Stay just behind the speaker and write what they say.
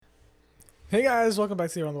Hey guys, welcome back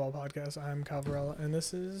to the Around the Wall podcast. I'm Kyle Varela, and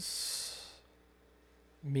this is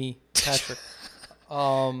Me, Patrick.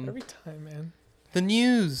 every time, man. The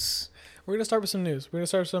news. We're gonna start with some news. We're gonna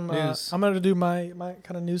start with some News. I'm gonna do my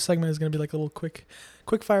kind of news segment is gonna be like a little quick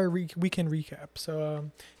fire weekend recap. So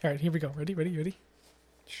all right, here we go. Ready?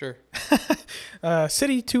 Sure.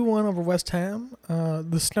 City 2-1 over West Ham.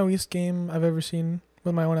 The snowiest game I've ever seen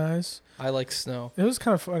with my own eyes. I like snow. It was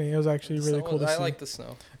kind of funny. It was actually really cool to see. I like the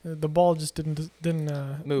snow. The ball just didn't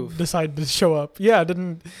Move. decide to show up. Yeah, it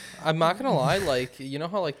didn't. I'm not gonna lie. Like, you know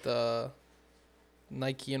how like the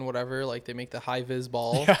Nike and whatever, like they make the high vis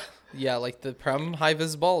ball. Yeah. Yeah, like the Prem high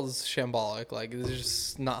vis ball is shambolic. Like it's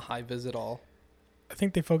just not high vis at all. I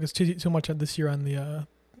think they focused too much this year on the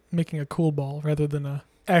making a cool ball rather than a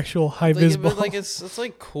actual high vis ball. But like it's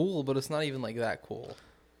like cool, but it's not even like that cool.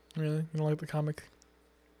 Really? You don't like the comic?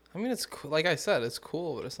 I mean, it's cool. Like I said, it's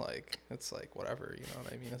cool, but it's like whatever. You know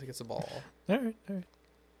what I mean? I think it's a ball. All right.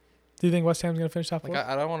 Do you think West Ham's gonna finish top four? Like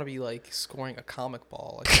I don't want to be like scoring a comic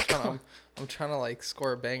ball. Like I'm trying to like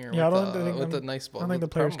score a banger with the nice ball. I don't think the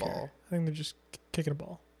players ball. care. I think they're just kicking a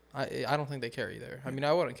ball. I don't think they care either. I mean,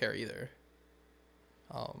 I wouldn't care either.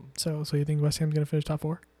 So you think West Ham's gonna finish top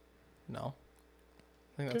four? No.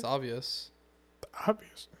 I think that's obvious.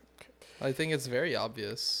 Obvious. Okay. I think it's very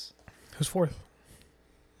obvious. Who's fourth?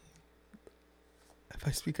 If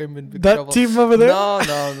I speak, I'm in big That trouble. team over there? No.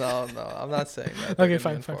 I'm not saying that. Okay,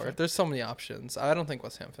 fine. There's so many options. I don't think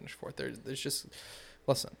West Ham finished fourth. There's just,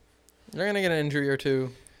 listen, they're gonna get an injury or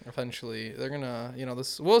two eventually. They're gonna,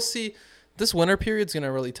 we'll see. This winter period's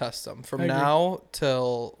gonna really test them. From now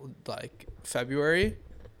till like February.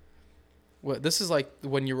 This is like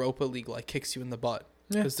when Europa League like kicks you in the butt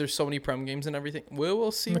because there's so many Prem games and everything.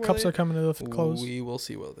 We'll see. And the cups are coming to the close. We will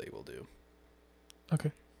see what they will do.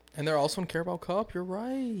 Okay. And they're also in Carabao Cup. You're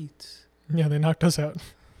right. Yeah, they knocked us out.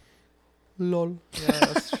 Lol. Yeah,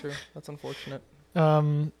 that's true. That's unfortunate.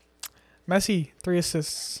 Messi 3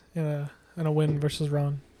 assists in a win versus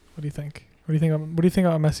Ron. What do you think? What do you think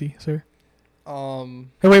about Messi, sir?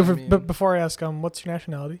 But before I ask, what's your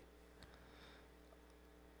nationality?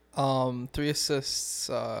 3 assists.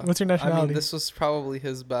 What's your nationality? I mean, this was probably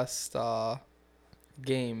his best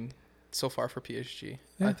game so far for PSG.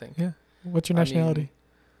 Yeah, I think. Yeah. What's your nationality?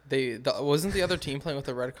 Wasn't the other team playing with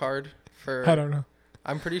a red card for? I don't know.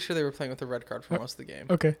 I'm pretty sure they were playing with a red card for most of the game.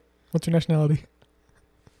 Okay. What's your nationality?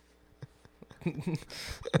 Why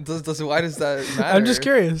does that matter? I'm just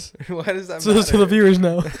curious. Why does that matter? So the viewers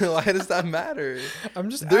know. Why does that matter?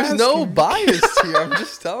 There's asking. No bias here. I'm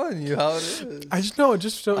just telling you how it is. I just know,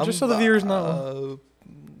 just so the viewers know.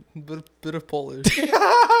 Bit of Polish.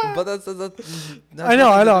 But that's I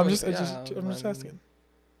know. I'm just asking.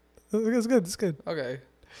 It's good. Okay.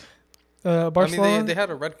 Barcelona. I mean, they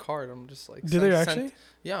had a red card. I'm just like. Did they actually?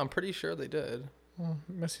 Yeah, I'm pretty sure they did. Oh,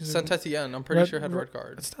 Messi's Saint Etienne, I'm pretty sure had a red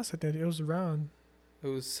card. It's not Saint Etienne. It was around. It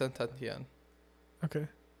was Saint Etienne. Okay.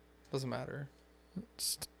 Doesn't matter.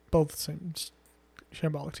 It's both the same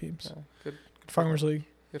shambolic teams. Yeah, good Farmers League.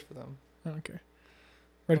 Good for them. Okay.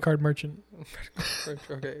 Red card merchant.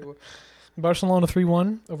 Okay. Barcelona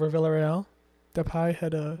 3-1 over Villarreal. Depay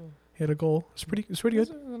had a goal. It's pretty good. It was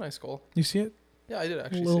a nice goal. You see it? Yeah, I did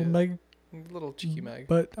actually Little see it. Meg. Little cheeky Meg.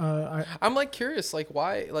 But I'm like curious, like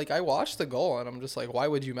why? Like I watched the goal and I'm just like, why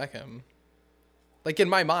would you meg him? Like in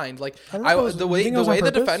my mind, like the way the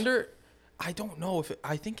defender, I don't know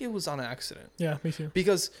I think it was on accident. Yeah, me too.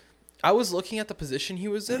 Because I was looking at the position he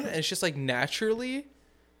was in, and it's just like naturally,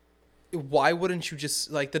 why wouldn't you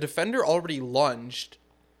just like the defender already lunged,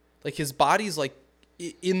 like his body's like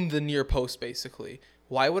in the near post basically.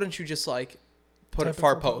 Why wouldn't you just like put it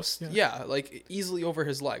far post? Yeah, like easily over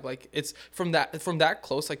his leg. Like it's from that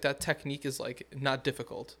close. Like that technique is like not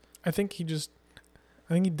difficult. I think he did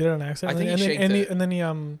it on accident. And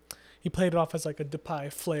then he played it off as like a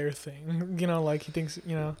Depay flair thing. Like he thinks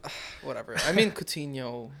Whatever. I mean,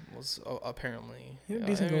 Coutinho was apparently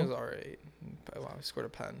decent he goal. was alright. Wow, he scored a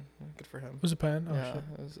pen. Good for him. It was a pen. Oh yeah,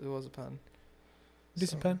 shit. it was a pen.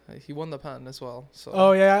 Decent pen. He won the pen as well. So.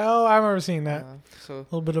 Oh yeah. Oh, I remember seeing that. So a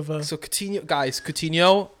little bit of a. So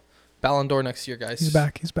Coutinho, Ballon d'Or next year, guys. He's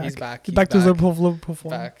back. He's back to his Liverpool form.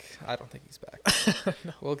 Back. I don't think he's back.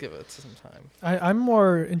 No. We'll give it some time. I'm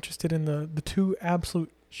more interested in the two absolute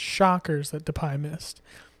shockers that Depay missed.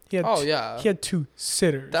 He had 2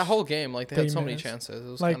 sitters. That whole game, like they had so many chances. It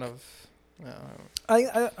was like, kind of.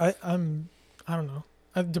 I don't know.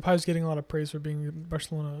 Depay's getting a lot of praise for being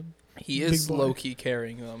Barcelona. He is low key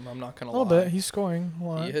carrying them. I'm not gonna lie. A little bit. He's scoring a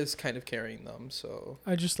lot. He is kind of carrying them. So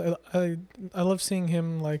I love seeing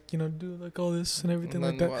him do like all this and everything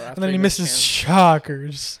like that. And then he misses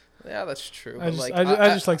shockers. Yeah, that's true. I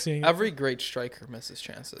just like seeing every great striker misses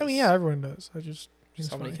chances. I mean, yeah, everyone does.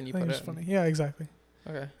 How many can you put in? Funny. Yeah, exactly.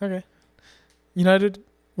 Okay. United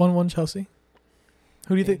 1-1 Chelsea.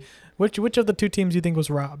 Who do you think? Which of the two teams do you think was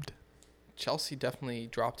robbed? Chelsea definitely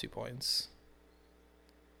dropped 2 points.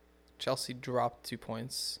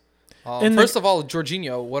 First of all,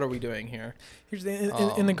 Jorginho, what are we doing here? Here's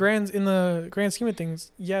in the grand scheme of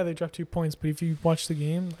things, yeah, they dropped 2 points, but if you watch the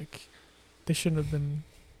game, like, they shouldn't have been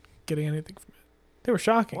getting anything from it. They were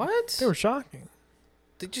shocking. What? They were shocking.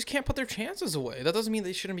 They just can't put their chances away. That doesn't mean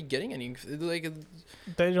they shouldn't be getting any. Like,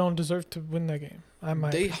 they don't deserve to win that game.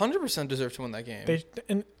 They 100% deserve to win that game.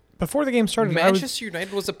 And before the game started, Manchester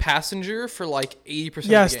United was a passenger for like 80% of the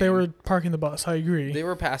game. Yes, they were parking the bus. I agree. They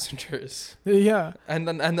were passengers. Yeah. And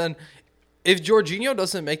then if Jorginho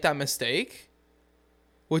doesn't make that mistake,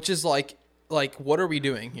 which is like what are we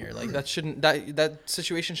doing here? Like that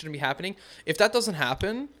situation shouldn't be happening. If that doesn't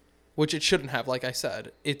happen, which it shouldn't have, like I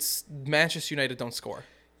said, it's Manchester United don't score.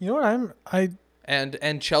 You know what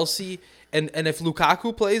and Chelsea and if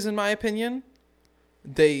Lukaku plays, in my opinion,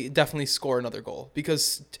 they definitely score another goal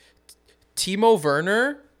because Timo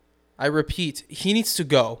Werner, I repeat, he needs to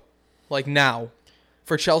go, like now,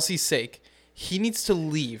 for Chelsea's sake. He needs to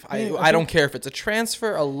leave. I don't care if it's a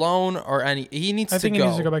transfer, a loan, or any. He needs to go. I think he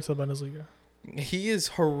needs to go back to the Bundesliga. He is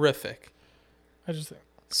horrific. I just think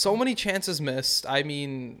so many chances missed. I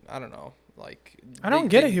mean, I don't know. Like I don't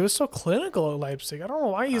get it. He was so clinical at Leipzig. I don't know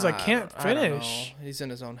why he's like can't finish. He's in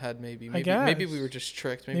his own head. Maybe I guess. Maybe we were just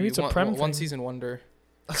tricked. Maybe it's a Prem one thing. season wonder.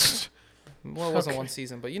 Well, it wasn't one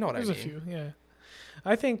season, but you know what I mean. There's a few, yeah.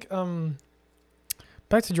 I think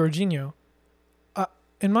back to Jorginho.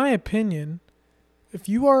 In my opinion, if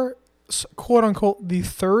you are quote unquote the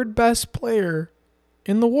third best player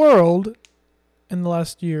in the world in the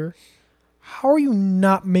last year, how are you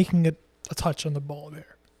not making a touch on the ball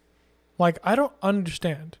there? Like, I don't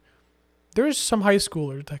understand. There's some high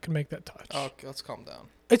schoolers that can make that touch. Okay, let's calm down.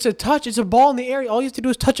 It's a touch. It's a ball in the area. All you have to do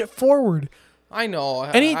is touch it forward. I know.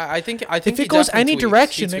 I think if it goes any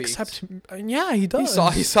direction except, yeah, he does.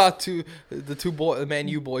 He saw the two Man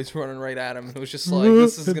U boys running right at him. It was just like,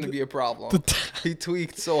 this is gonna be a problem. He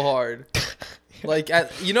tweaked so hard. Like,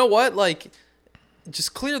 you know what? Like,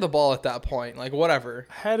 just clear the ball at that point. Like, whatever.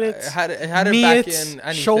 Had it back in.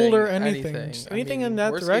 Anything, shoulder, anything in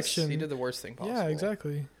that direction. Case, he did the worst thing possible. Yeah,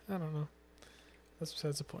 exactly. I don't know. That's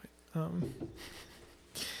besides the point.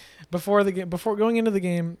 Before going into the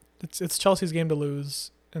game, it's Chelsea's game to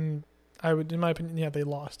lose, and I would, in my opinion, yeah, they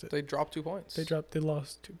lost it. They dropped 2 points. They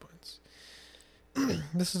lost 2 points.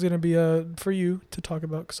 This is gonna be for you to talk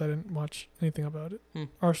about because I didn't watch anything about it.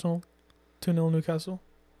 Arsenal 2-0 Newcastle.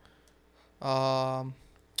 I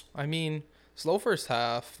mean, slow first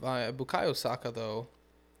half. Bukayo Saka though,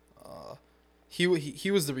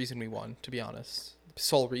 he was the reason we won. To be honest,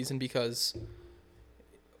 sole reason, because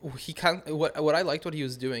he what I liked what he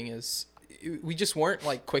was doing is we just weren't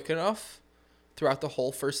like quick enough throughout the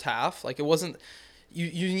whole first half. Like, it wasn't.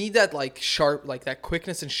 You need that like sharp, like that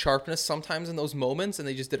quickness and sharpness sometimes in those moments, and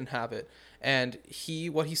they just didn't have it. And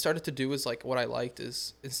what he started to do is like what I liked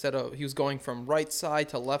is he was going from right side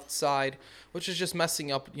to left side, which is just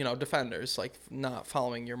messing up, defenders, like not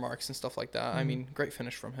following your marks and stuff like that. Mm-hmm. I mean, great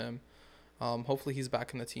finish from him. Hopefully he's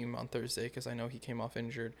back in the team on Thursday because I know he came off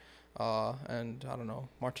injured. And I don't know,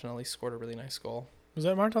 Martinelli scored a really nice goal. Was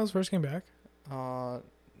that Martinelli's first game back?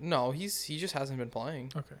 No, he just hasn't been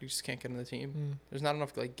playing. Okay. He just can't get in the team. There's not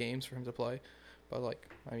enough like games for him to play. But like,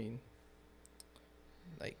 I mean,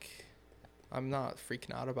 like, I'm not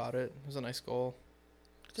freaking out about it. It was a nice goal.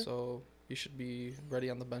 Okay. So you should be ready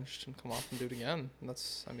on the bench and come off and do it again. And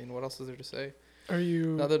that's, I mean, what else is there to say? Are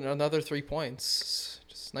you another 3 points?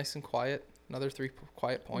 Just nice and quiet. Another 3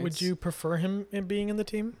 quiet points. Would you prefer him being in the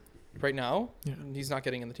team right now? Yeah. He's not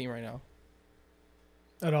getting in the team right now.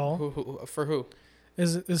 At all? Who?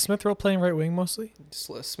 Is Smith Rowe playing right wing mostly?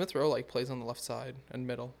 Smith Rowe like plays on the left side and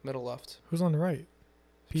middle left. Who's on the right?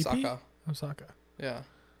 Saka. Saka. Yeah,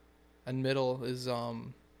 and middle is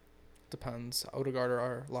depends, Odegaard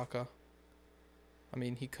or Laka. I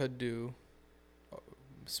mean, he could do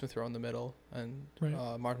Smith Rowe in the middle and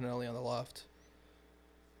Martinelli on the left.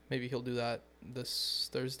 Maybe he'll do that this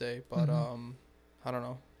Thursday, but I don't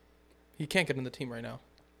know. He can't get in the team right now.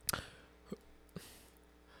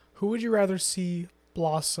 Who would you rather see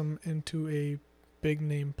blossom into a big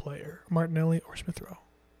name player, Martinelli or Smith Rowe?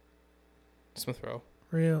 Smith Rowe.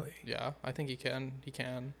 Really? Yeah, I think he can. He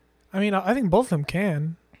can. I mean, I think both of them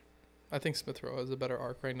can. I think Smith Rowe has a better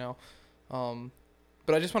arc right now.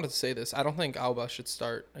 But I just wanted to say this. I don't think Alba should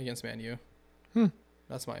start against Man U.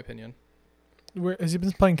 That's my opinion. Where has he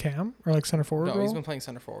been playing cam or like center forward? No, role? he's been playing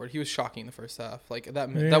center forward. He was shocking the first half. Like that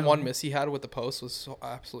Yeah. that one miss he had with the post was so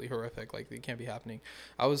absolutely horrific. Like it can't be happening.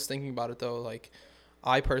 I was thinking about it though. Like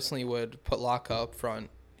I personally would put Laka up front.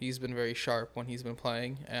 He's been very sharp when he's been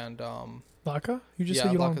playing, and Laka? You just yeah,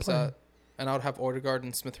 said you don't want Laka's playing. that. And I would have Odegaard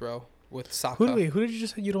and Smith Rowe with Saka. Who did you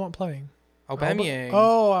just say you don't want playing? Aubameyang.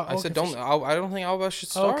 Oh, I said don't. I don't think Alba should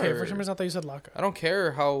start. Okay, for some reason I thought you said Laka. I don't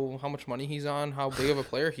care how much money he's on, how big of a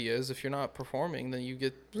player he is. If you're not performing, then you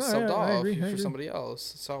get subbed I off agree. for somebody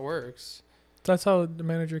else. That's how it works. That's how the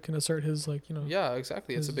manager can assert his Yeah,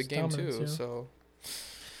 exactly. It's a his big game dominance, too. yeah. So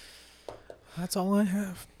That's all I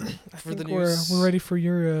have. for the we're news, ready for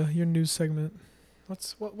your news segment.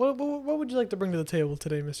 What would you like to bring to the table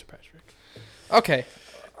today, Mr. Patrick? Okay,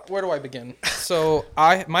 where do I begin? So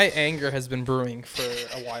my anger has been brewing for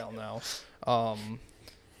a while now.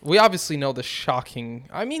 We obviously know the shocking.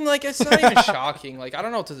 I mean, like it's not even shocking. Like I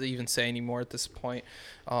don't know what to even say anymore at this point.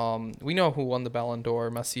 We know who won the Ballon d'Or.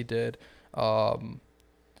 Messi did. I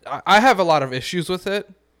have a lot of issues with it,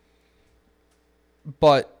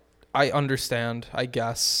 but I understand. I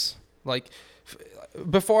guess. Like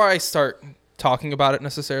before I start talking about it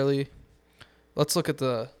necessarily, let's look at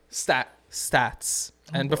the stats.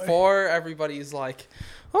 And boy. before everybody's like,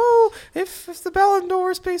 oh, if the Ballon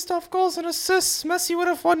d'Or is based off goals and assists, Messi would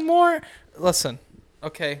have won more. Listen,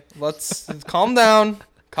 okay, let's calm down.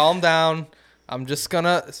 Calm down. I'm just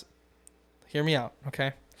gonna hear me out,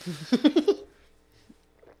 okay?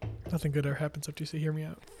 Nothing good ever happens after you say "hear me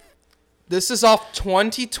out." This is off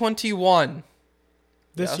 2021.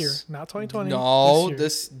 This Yes. year, not 2020. No,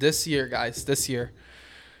 this this year, guys, this year.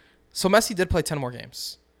 So Messi did play 10 more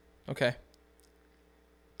games. Okay.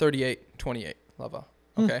 38-28, Leva.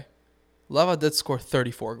 Okay. Leva did score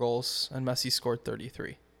 34 goals, and Messi scored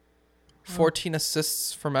 33. 14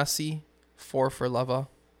 assists for Messi, 4 for Leva.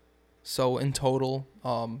 So in total,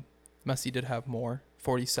 Messi did have more,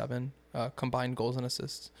 47 combined goals and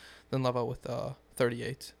assists, than Leva with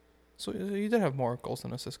 38. So he did have more goals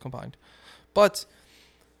and assists combined. But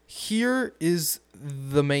here is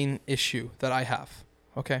the main issue that I have,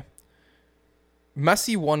 okay?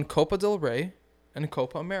 Messi won Copa del Rey and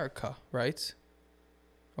Copa America, right?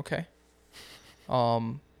 Okay.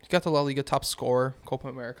 He got the La Liga top scorer, Copa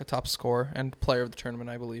America top scorer, and player of the tournament,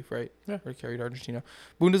 I believe, right? Yeah. Or carried Argentina.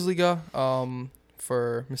 Bundesliga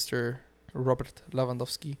for Mr. Robert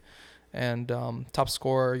Lewandowski, and top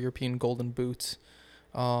scorer, European Golden Boot.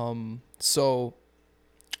 So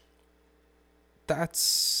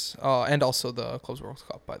that's and also the Clubs World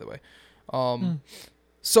Cup, by the way.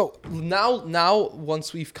 So now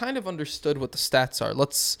once we've kind of understood what the stats are,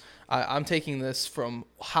 I'm taking this from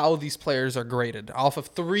how these players are graded off of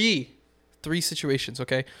three situations,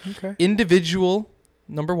 okay? Okay. Individual,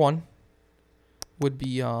 number one, would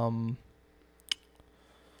be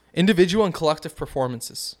individual and collective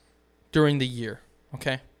performances during the year,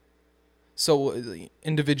 okay? So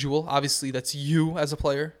individual, obviously that's you as a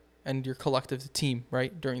player and your collective team,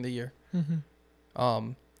 right, during the year.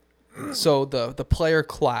 Mm-hmm. So the player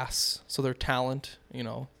class, so their talent,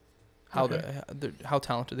 how how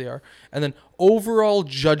talented they are, and then overall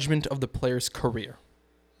judgment of the player's career.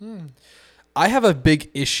 I have a big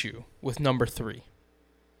issue with number 3.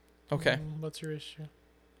 Okay, What's your issue?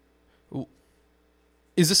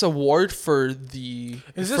 is this award for the?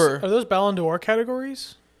 Are those Ballon d'Or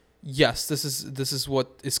categories? Yes, this is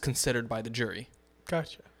what is considered by the jury.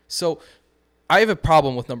 Gotcha. So, I have a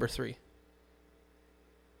problem with number 3.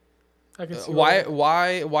 I can see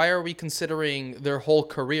Why are we considering their whole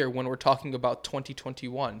career when we're talking about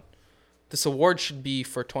 2021? This award should be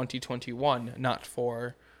for 2021, not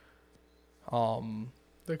for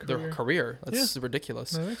their career. That's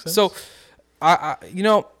ridiculous. That makes sense. So,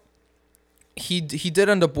 he did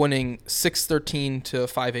end up winning 613 to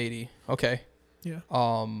 580. Okay. Yeah.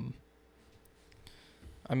 I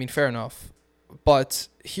mean, fair enough. But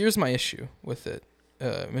here's my issue with it,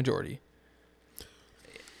 majority.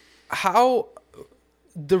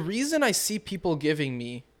 The reason I see people giving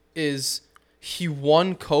me is he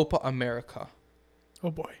won Copa America.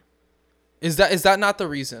 Oh boy. Is that not the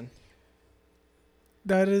reason?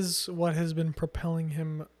 That is what has been propelling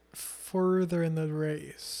him further in the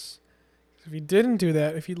race. If he didn't do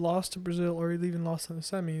that, if he lost to Brazil or he even lost in the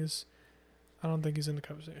semis, I don't think he's in the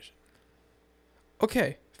conversation.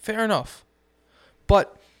 Okay, fair enough.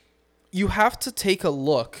 But you have to take a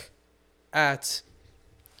look at...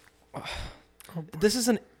 this is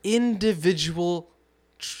an individual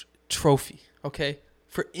trophy, okay?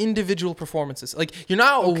 for individual performances. Like, you're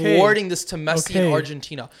not Okay. awarding this to Messi Okay. and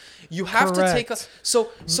Argentina. You have to take a Correct.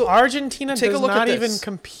 so Argentina take a does look at not even this.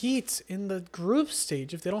 compete in the group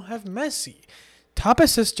stage if they don't have Messi. Top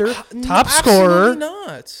assister, No, top absolutely scorer.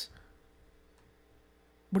 not.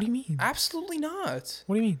 What do you mean? Absolutely not.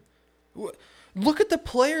 What do you mean? Look at the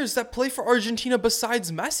players that play for Argentina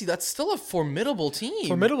besides Messi. That's still a formidable team.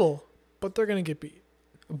 Formidable, but they're gonna get beat.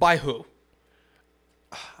 By who?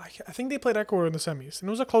 I think they played Ecuador in the semis, and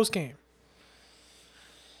it was a close game.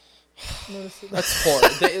 That's poor.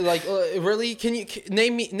 Really? Can you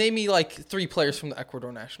name me like 3 players from the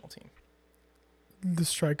Ecuador national team? The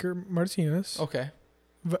striker Martinez, Okay.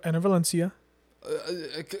 and Valencia.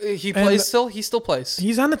 He plays still. He still plays.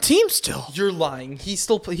 He's on the team still. You're lying. He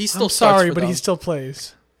still. He still. I'm starts sorry, for but them. he still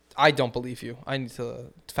plays. I don't believe you. I need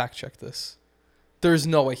to fact check this. There's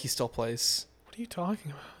no way he still plays. What are you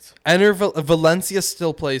talking about? Ener Valencia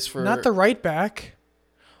still plays for. Not the right back.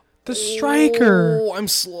 The striker. Oh, I'm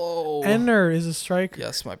slow. Enner is a striker.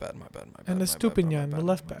 Yes, my bad. And Estupinian, the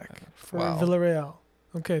left back for Villarreal.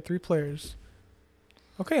 Okay, 3 players.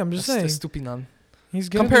 Okay, I'm just saying. Estupinan. He's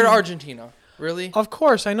gonna Compared be- to Argentina, really? Of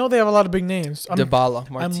course, I know they have a lot of big names. Dybala,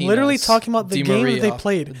 I'm Martinez, literally talking about the Di games Maria, they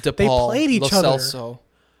played. DePaul, They played each Lo other. Celso.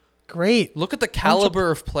 Great. Look at the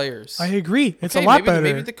caliber of players. I agree. It's Okay, a lot maybe, better.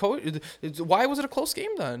 Maybe the coach. Why was it a close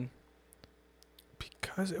game then?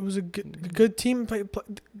 Because it was a good team.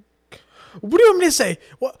 What do you want me to say?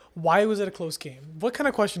 What? Why was it a close game? What kind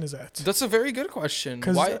of question is that? That's a very good question.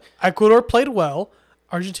 Because Why? Ecuador played well.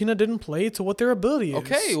 Argentina didn't play to what their ability is.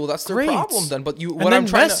 Okay, well that's their Great. problem then. But And what then I'm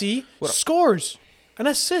trying Messi to scores and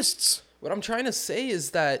assists. what I'm trying to say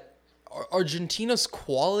is that Argentina's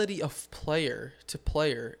quality of player to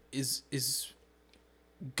player is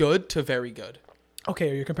good to very good.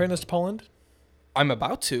 Okay, are you comparing this to Poland? I'm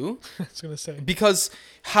about to. I was gonna say. Because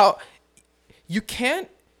how you can't,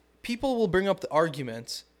 people will bring up the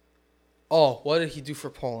argument, oh, what did he do for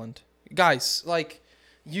Poland? Guys, like,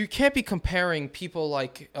 you can't be comparing people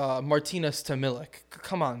like Martinez to Milik.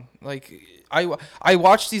 Come on. Like, I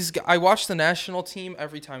watch the national team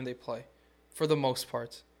every time they play, for the most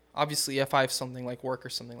part. Obviously, if I have something like work or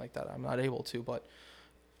something like that, I'm not able to, but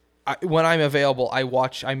when I'm available,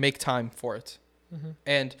 I make time for it. Mm-hmm.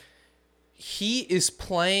 And he is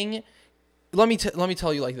playing. Let me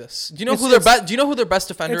tell you like this. Do you know who their best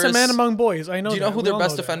defender is? It's a man among boys. I know. Do you know that. who We their all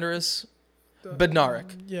best know that. defender is? Bednarik.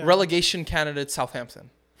 Yeah. Relegation candidate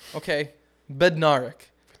Southampton. Okay?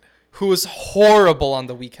 Bednarik, who was horrible on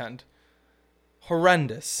the weekend.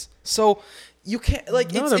 Horrendous. So you can't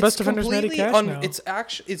like No, it's their it's best defender's Matty completely Cash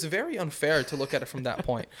now. it's very unfair to look at it from that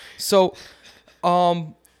point. So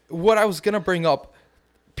what I was going to bring up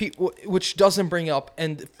which doesn't bring up,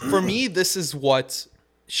 and for me this is what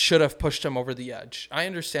should have pushed him over the edge. I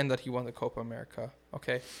understand that he won the Copa America,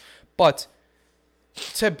 okay? But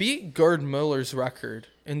to beat Gerd Muller's record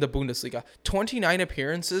in the Bundesliga, 29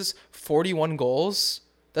 appearances, 41 goals,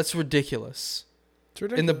 that's ridiculous. It's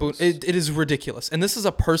ridiculous. It is ridiculous. And this is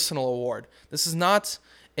a personal award. This is not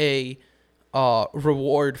a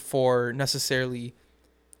reward for necessarily...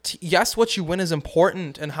 yes, what you win is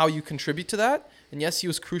important and how you contribute to that. And yes, he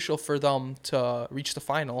was crucial for them to reach the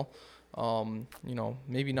final.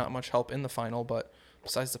 Maybe not much help in the final, but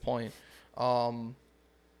besides the point. To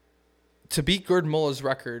beat Gerd Muller's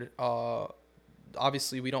record,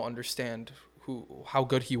 obviously we don't understand how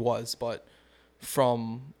good he was, but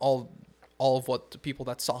from all of what the people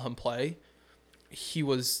that saw him play, he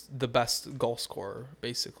was the best goal scorer,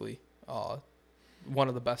 basically. One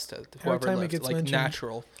of the best at whoever lived, like mentioned,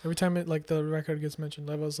 natural. Every time the record gets mentioned,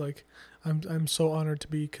 I was like, I'm so honored to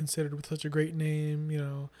be considered with such a great name. You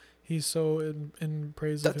know, he's so in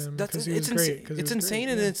praise of him because he was great. It's insane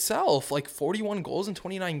in itself. Like 41 goals in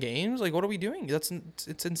 29 games. Like, what are we doing? It's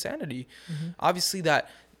insanity. Mm-hmm. Obviously, that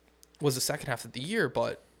was the second half of the year,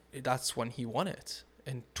 but that's when he won it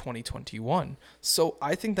in 2021. So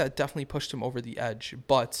I think that definitely pushed him over the edge.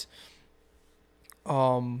 But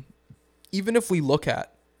even if we look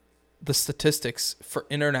at the statistics for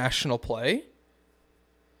international play,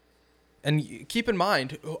 and keep in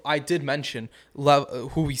mind, I did mention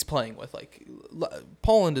who he's playing with. Like,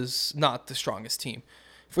 Poland is not the strongest team.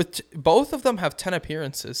 Both of them have 10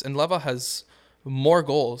 appearances, and Leva has more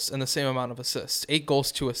goals and the same amount of assists. 8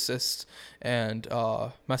 goals, 2 assists, and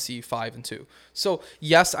Messi 5 and 2. So,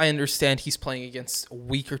 yes, I understand he's playing against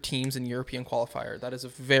weaker teams in European qualifier. That is a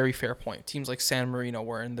very fair point. Teams like San Marino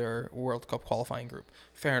were in their World Cup qualifying group.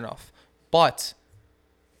 Fair enough. But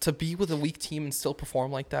to be with a weak team and still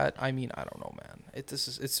perform like that, I mean, I don't know, man.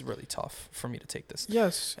 It's really tough for me to take this.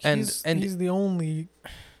 Yes, And he's the only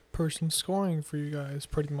person scoring for you guys,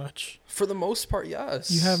 pretty much. For the most part,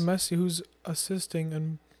 yes. You have Messi who's assisting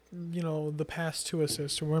and, the past 2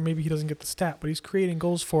 assists, or where maybe he doesn't get the stat, but he's creating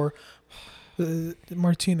goals for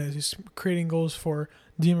Martinez. He's creating goals for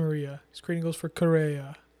Di Maria. He's creating goals for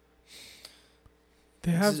Correa.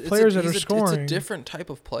 They have players that are scoring. It's a different type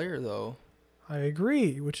of player, though. I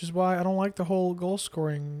agree, which is why I don't like the whole goal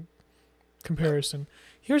scoring comparison.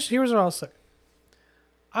 Here's what I'll say.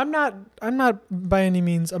 I'm not by any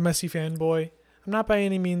means a Messi fanboy. I'm not by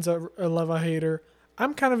any means a Leva hater.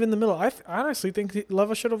 I'm kind of in the middle. I honestly think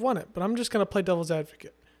Leva should have won it, but I'm just gonna play devil's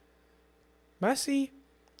advocate. Messi,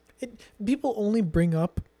 people only bring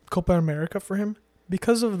up Copa America for him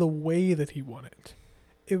because of the way that he won it.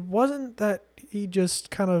 It wasn't that he just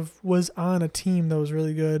kind of was on a team that was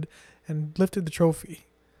really good and lifted the trophy,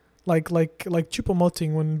 like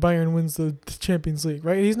Choupo-Moting when Bayern wins the Champions League,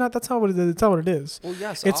 right? He's not. That's not what it is. It's not what it is. Well,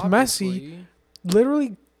 yes, it's obviously. Messi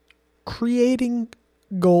literally creating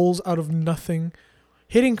goals out of nothing,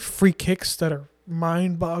 hitting free kicks that are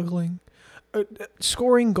mind-boggling,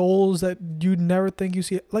 scoring goals that you'd never think you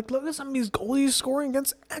see. Like, look at some of these goals he's scoring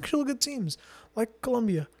against actual good teams, like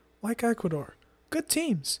Colombia, like Ecuador. Good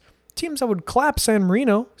teams. Teams that would clap San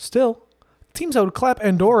Marino still. Teams that would clap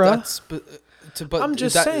Andorra. I'm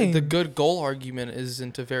just saying. The good goal argument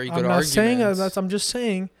isn't a very good argument. I'm not saying that. I'm just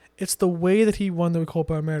saying it's the way that he won the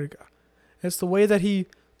Copa America. It's the way that he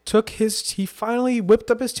finally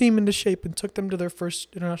whipped up his team into shape and took them to their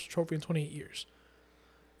first international trophy in 28 years.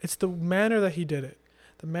 It's the manner that he did it.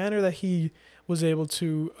 The manner that he was able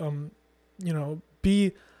to,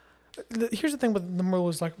 be... Here's the thing with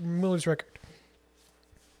Miller's record.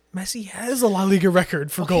 Messi has a La Liga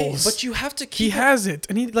record for goals. But you have to keep... He has it,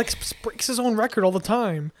 and he breaks his own record all the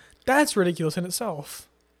time. That's ridiculous in itself.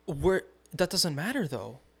 That doesn't matter,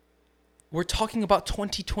 though. We're talking about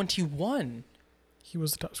 2021. He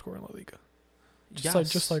was the top scorer in La Liga.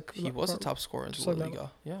 He was the top scorer in La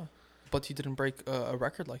Liga. Yeah. But he didn't break a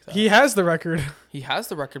record like that. He has the record. He has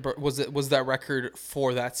the record, but was that record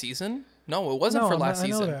for that season? No, it wasn't for last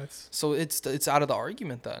season. I know that. So it's out of the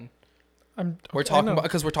argument then. We're talking about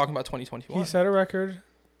 2021. He set a record.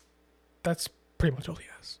 That's pretty much all he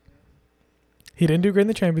has. He didn't do great in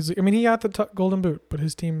the Champions League. I mean, he got the Golden Boot, but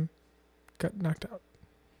his team got knocked out.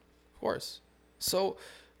 Of course. So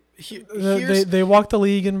they walked the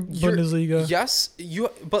league in Bundesliga. Yes,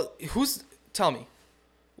 but tell me.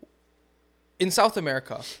 In South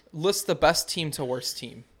America, list the best team to worst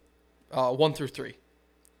team, 1 through 3.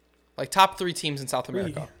 Like top 3 teams in South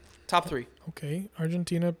America. Top 3. Okay,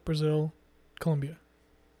 Argentina, Brazil, Colombia.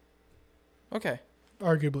 Okay.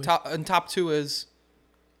 Arguably. Top 2 is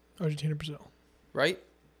Argentina, Brazil. Right?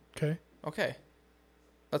 Okay.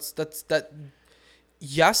 That's that.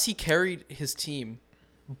 Yes, he carried his team,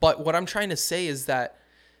 but what I'm trying to say is that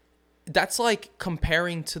that's like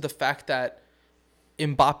comparing to the fact that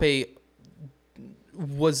Mbappe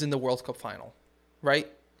was in the World Cup final, right?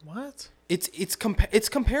 What? It's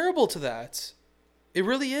comparable to that. It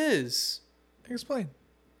really is. Explain.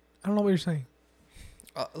 I don't know what you're saying.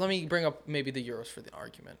 Let me bring up maybe the Euros for the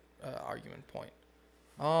argument point.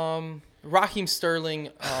 Raheem Sterling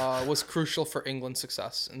was crucial for England's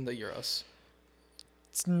success in the Euros.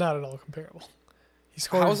 It's not at all comparable. He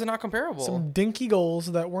scored. How is it not comparable? Some dinky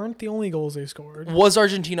goals that weren't the only goals they scored. Was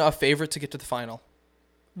Argentina a favorite to get to the final?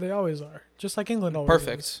 They always are, just like England always.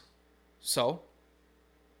 Perfect. Is. So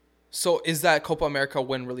is that Copa America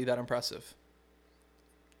win really that impressive?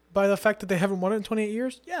 By the fact that they haven't won it in 28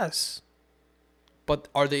 years? Yes. But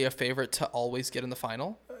are they a favorite to always get in the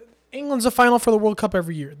final? England's a final for the World Cup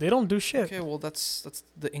every year. They don't do shit. Okay, well that's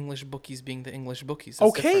the English bookies being the English bookies.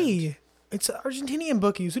 That's different. It's Argentinian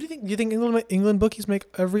bookies. Who do you think? Do you think England bookies make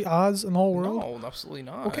every odds in the whole world? No, absolutely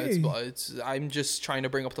not. Okay. I'm just trying to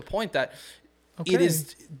bring up the point that it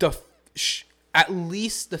is at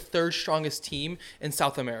least the third strongest team in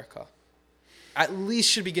South America. At least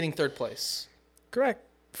should be getting third place. Correct.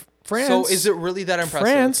 France. So is it really that impressive?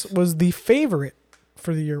 France was the favorite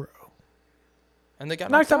for the Euro. And they got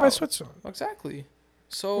knocked out by Switzerland. Exactly.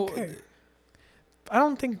 So I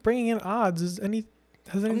don't think bringing in odds has anything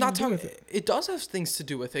to do with it. It does have things to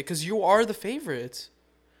do with it because you are the favorite.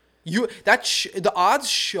 The odds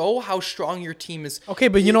show how strong your team is. Okay,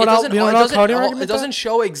 but you know what it doesn't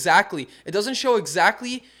show exactly. It doesn't show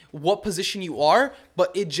exactly what position you are,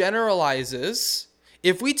 but it generalizes.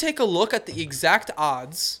 If we take a look at the exact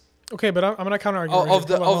odds. Okay, but I'm gonna counter argue of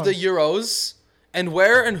the Euros and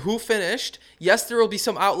where and who finished. Yes, there will be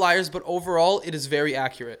some outliers, but overall, it is very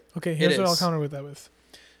accurate. Okay, here's what I'll counter with that with.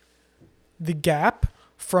 The gap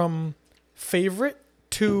from favorite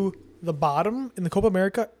to the bottom in the Copa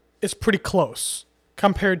America is pretty close.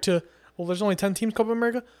 compared to, well, there's only 10 teams Copa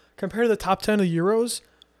America. Compared to the top 10 of the Euros,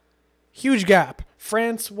 huge gap.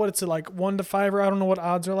 France, what it's like 1 to 5, or I don't know what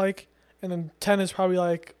odds are like. And then 10 is probably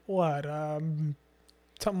like, what,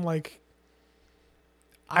 something like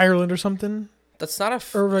Ireland or something. That's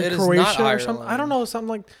not or like it Croatia is not or something. I don't know,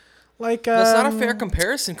 something like that's not a fair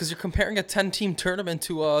comparison because you're comparing a 10-team tournament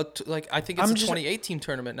to like I think it's I'm a just 28-team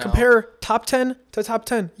tournament now. compare top 10 to top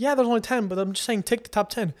 10. Yeah, there's only 10, but I'm just saying take the top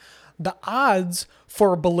 10. The odds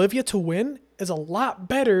for Bolivia to win is a lot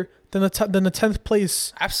better than the 10th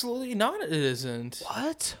place. Absolutely not. It isn't.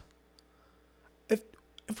 What? If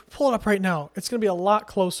we pull it up right now, it's gonna be a lot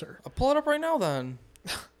closer. I'll pull it up right now then.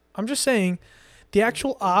 I'm just saying, the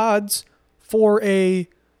actual odds for the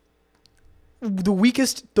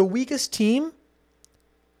weakest team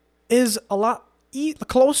is a lot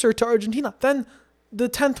closer to Argentina than the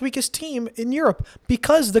 10th weakest team in Europe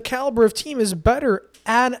because the caliber of team is better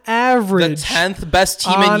on average. The 10th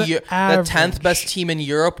best team in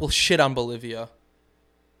Europe will shit on Bolivia.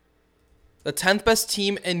 The 10th best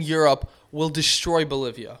team in Europe will destroy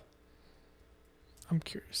Bolivia. I'm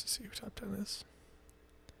curious to see who top 10 is.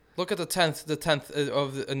 Look at the 10th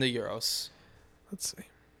in the Euros. Let's see.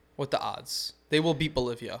 With the odds, they will beat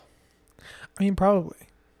Bolivia. I mean, probably.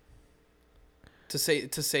 To say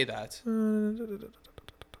that. 1, 2, 3, 4, 5,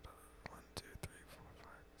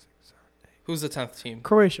 6, 7, 8. Who's the 10th team?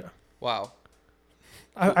 Croatia. Wow.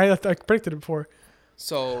 I predicted it before.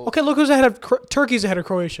 So okay, look who's ahead of Turkey's ahead of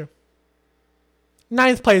Croatia.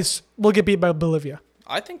 9th place will get beat by Bolivia.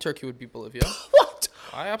 I think Turkey would beat Bolivia. What?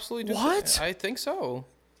 I absolutely do. What? I think so.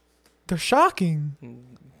 They're shocking.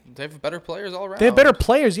 They have better players all around. They have better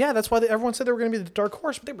players. Yeah, that's why everyone said they were going to be the dark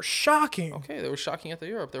horse, but they were shocking. Okay, they were shocking at the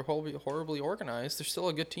Europe. They're horribly organized. They're still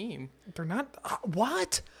a good team. They're not.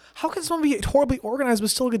 What? How can someone be horribly organized but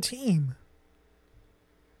still a good team?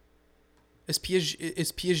 Is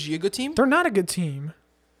PSG a good team? They're not a good team.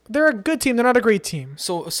 They're a good team. They're not a great team.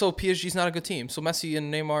 So PSG's not a good team. So Messi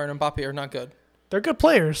and Neymar and Mbappe are not good. They're good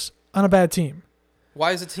players on a bad team.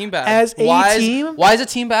 Why is a team bad? Why is a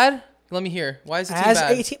team bad? Let me hear. Why is a team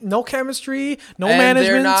bad? As a team, no chemistry, no and management.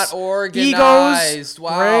 They're not organized. Egos.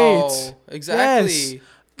 Wow. Great. Exactly. Yes.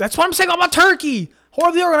 That's what I'm saying about Turkey.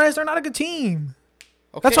 Horribly organized. They're not a good team.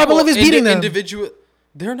 Okay, that's why Bolivia's beating them.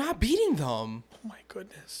 They're not beating them. Oh my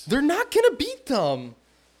goodness. They're not gonna beat them.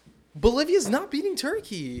 Bolivia's not beating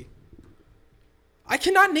Turkey. I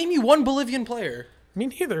cannot name you one Bolivian player. Me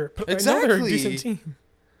neither. But exactly. I know they're a decent team.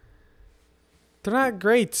 They're not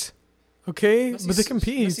great. Okay? But they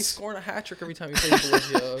compete. Messi scoring a hat trick every time he plays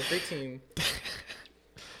Bolivia. Great team.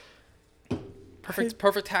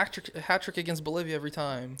 Perfect hat trick against Bolivia every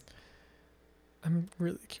time. I'm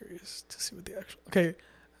really curious to see what the actual... Okay.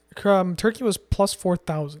 Turkey was plus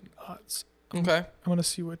 4,000 odds. Okay. I'm going to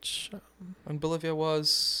see which... and Bolivia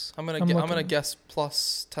was... I'm gonna guess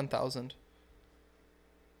plus 10,000.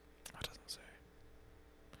 That doesn't say.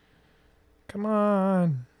 Come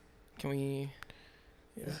on. Can we...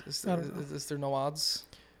 Yeah. Is there no odds?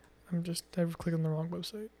 I've clicked on the wrong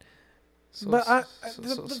website. So, but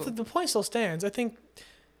the point still stands. I think...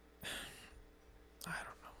 I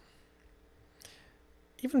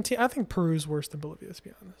don't know. I think Peru's worse than Bolivia, to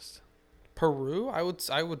be honest. Peru? I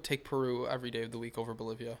would take Peru every day of the week over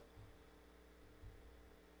Bolivia.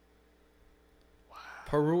 Wow.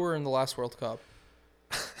 Peru were in the last World Cup.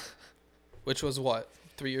 Which was what?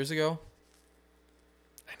 3 years ago?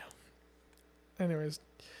 I know. Anyways.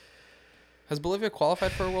 Has Bolivia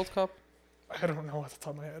qualified for a World Cup? I don't know off the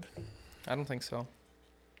top of my head. I don't think so.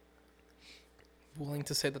 Willing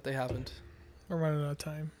to say that they haven't. We're running out of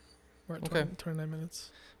time. We're at 29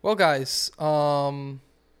 minutes. Well, guys, I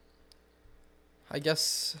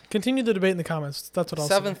guess... continue the debate in the comments. That's what I'll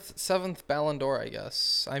say. Seventh Ballon d'Or, I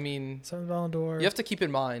guess. I mean... 7th Ballon d'Or. You have to keep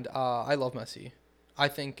in mind, I love Messi. I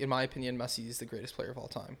think, in my opinion, Messi is the greatest player of all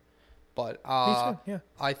time. But Me too, yeah.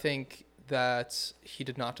 I think that he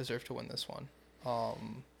did not deserve to win this one.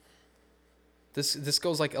 This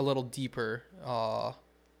goes like a little deeper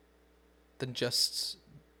than just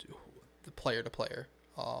the player to player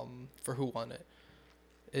for who won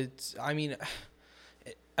it. I mean,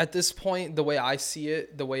 at this point, the way I see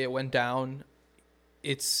it, the way it went down,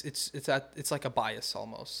 it's like a bias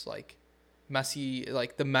almost. Like Messi,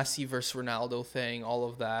 like the Messi versus Ronaldo thing, all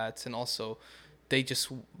of that, and also they just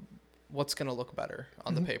what's gonna look better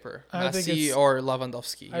on the paper, Messi or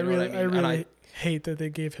Lewandowski? I really hate that they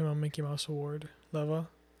gave him a Mickey Mouse award, Leva.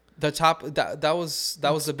 That was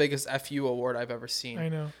the biggest FU award I've ever seen. I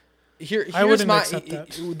know. Here's I wouldn't accept that.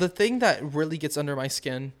 The thing that really gets under my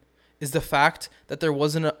skin is the fact that there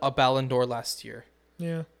wasn't a Ballon d'Or last year.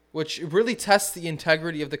 Yeah. Which really tests the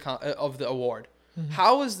integrity of the award. Mm-hmm.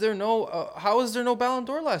 How is there no Ballon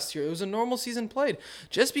d'Or last year? It was a normal season played.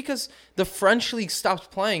 Just because the French league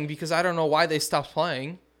stopped playing, because I don't know why they stopped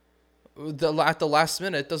playing at the last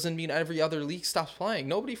minute, doesn't mean every other league stops playing.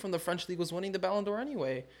 Nobody from the French league was winning the Ballon d'Or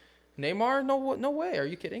anyway. Neymar, no way. Are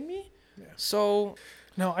you kidding me? Yeah. So,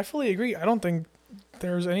 no, I fully agree. I don't think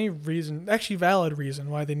there's any valid reason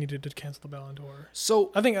why they needed to cancel the Ballon d'Or.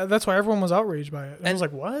 So I think that's why everyone was outraged by it. And I was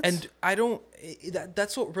like, what? And I don't.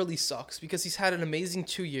 That's what really sucks, because he's had an amazing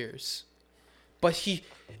 2 years, but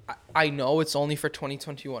I know it's only for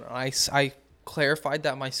 2021. And I clarified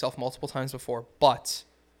that myself multiple times before, but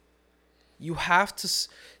you have to.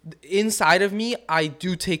 Inside of me, I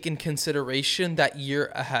do take in consideration that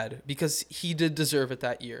year ahead, because he did deserve it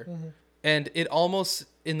that year. Mm-hmm. And it almost,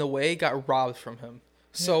 in the way, got robbed from him.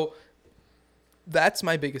 So that's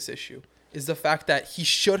my biggest issue, is the fact that he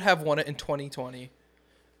should have won it in 2020.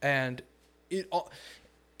 And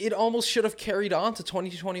it almost should have carried on to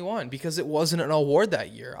 2021, because it wasn't an award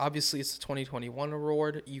that year. Obviously, it's a 2021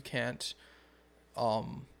 award. You can't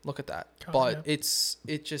look at that. But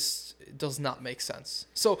it just does not make sense.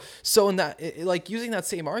 So in that, like, using that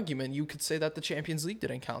same argument, you could say that the Champions League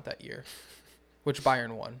didn't count that year, which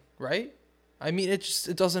Bayern won, right? I mean, it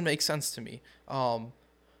doesn't make sense to me.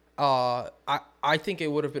 I think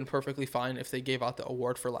it would have been perfectly fine if they gave out the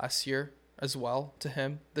award for last year as well to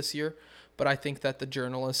him this year. But I think that the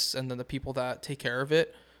journalists and then the people that take care of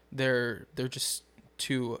it, they're just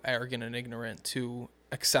too arrogant and ignorant to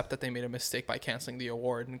accept that they made a mistake by canceling the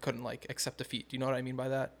award and couldn't, like, accept defeat. Do you know what I mean by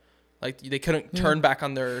that? Like, they couldn't turn back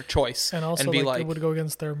on their choice and also be it would go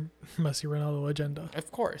against their Messi Ronaldo agenda.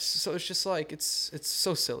 Of course. So it's just like it's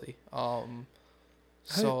so silly.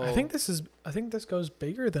 So I think this goes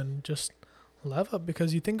bigger than just Leva,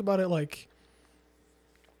 because you think about it, like,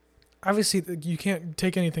 obviously you can't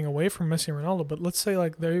take anything away from Messi and Ronaldo, but let's say,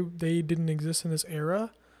 like, they didn't exist in this era.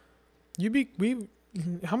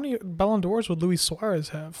 How many Ballon d'Ors would Luis Suarez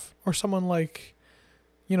have, or someone like,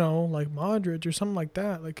 like Modric or something like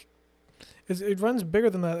that? Like, it runs bigger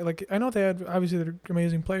than that. Like, I know they had, obviously they're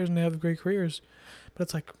amazing players and they have great careers, but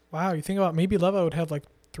it's like, wow, you think about, maybe Leva would have like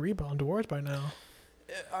 3 Ballon d'Ors by now.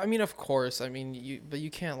 I mean, of course. I mean,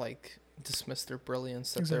 you can't, like, dismiss their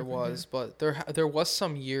brilliance that there was, but there was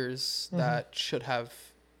some years that should have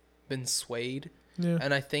been swayed. Yeah.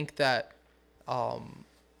 And I think that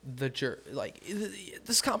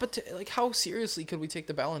this competition, like, how seriously could we take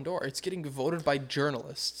the Ballon d'Or? It's getting voted by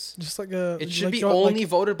journalists. Just like it should be only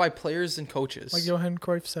voted by players and coaches. Like Johan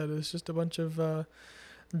Cruyff said, it's just a bunch of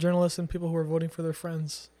journalists and people who are voting for their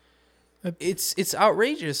friends. It's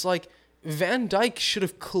outrageous. Like, Van Dijk should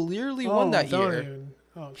have clearly won that year.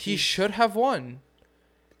 He should have won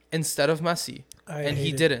instead of Messi, and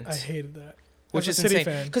he didn't. I hated that. Which is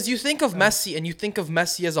insane, because you think of Messi and you think of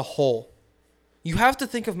Messi as a whole. You have to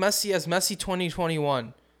think of Messi as Messi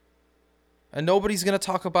 2021. And nobody's going to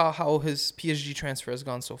talk about how his PSG transfer has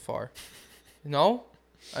gone so far. No?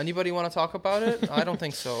 Anybody want to talk about it? I don't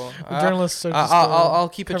think so. Journalists are just, I'll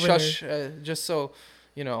keep it shush, just so,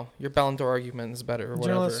 your Ballon d'Or argument is better or whatever.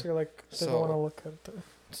 Journalists are like, they don't want to look at it.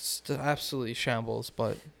 It's absolutely shambles,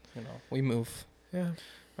 but, we move. Yeah.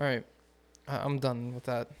 All right. I'm done with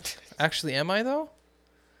that. Actually, am I, though?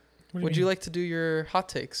 Would you like to do your hot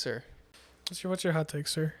take, sir? What's your hot take,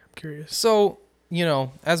 sir? I'm curious. So,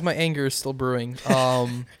 as my anger is still brewing,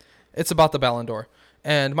 it's about the Ballon d'Or.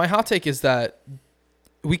 And my hot take is that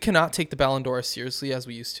we cannot take the Ballon d'Or as seriously as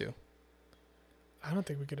we used to. I don't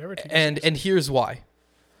think we could ever take it seriously. And here's why.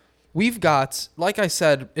 We've got, like I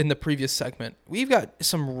said in the previous segment, we've got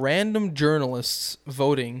some random journalists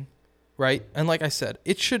voting, right? And like I said,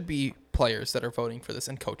 it should be players that are voting for this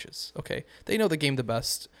and coaches, okay? They know the game the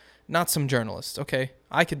best. Not some journalists, okay?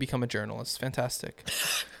 I could become a journalist. Fantastic.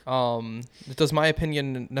 Does my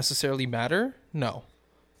opinion necessarily matter? No.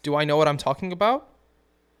 Do I know what I'm talking about?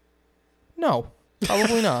 No,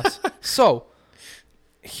 probably not. So,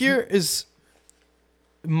 here is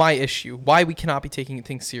my issue. Why we cannot be taking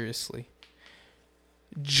things seriously.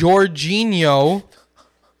 Jorginho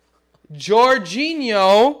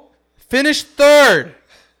finished 3rd.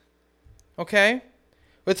 Okay?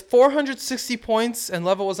 With 460 points, and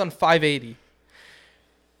Leva was on 580.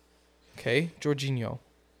 Okay, Jorginho.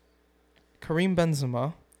 Karim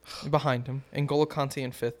Benzema behind him. N'Golo Kante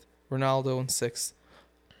in 5th. Ronaldo in 6th.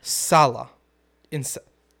 Salah in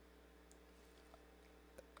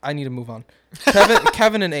I need to move on.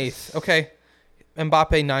 Kevin in 8th. Okay.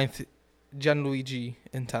 Mbappe 9th. Gianluigi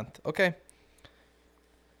in 10th. Okay.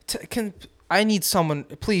 I need someone,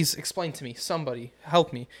 please explain to me. Somebody,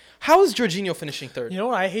 help me. How is Jorginho finishing 3rd? You know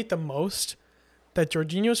what I hate the most? That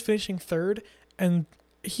Jorginho's finishing 3rd, and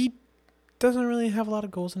doesn't really have a lot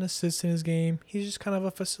of goals and assists in his game. He's just kind of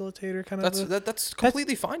a facilitator, That's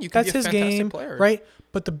completely fine. You can that's be a his fantastic game, player, right?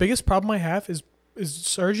 But the biggest problem I have is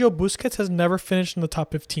Sergio Busquets has never finished in the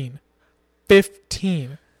top 15.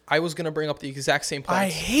 15. I was gonna bring up the exact same point. I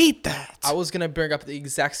hate that. I was gonna bring up the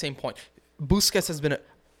exact same point. Busquets has been.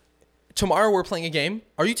 Tomorrow we're playing a game.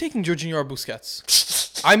 Are you taking Jorginho or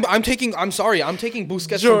Busquets? I'm taking. I'm sorry. I'm taking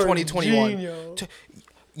Busquets from 2021.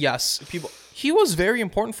 Yes, people. He was very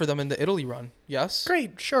important for them in the Italy run. Yes.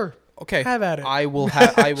 Great, sure. Okay. Have at it. I will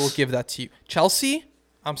give that to you. Chelsea.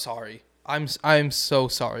 I'm sorry. I'm so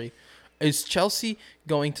sorry. Is Chelsea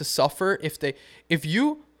going to suffer if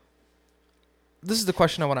you? This is the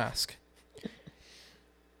question I want to ask.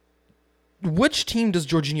 Which team does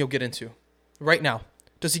Jorginho get into right now?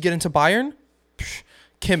 Does he get into Bayern? Psh,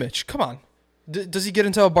 Kimmich, come on. Does he get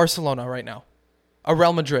into a Barcelona right now? A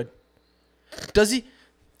Real Madrid? Does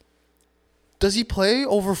he play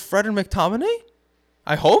over Fred and McTominay?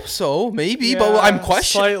 I hope so, maybe, Yeah, but I'm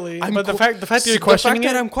questioning. Slightly. But the fact that you're questioning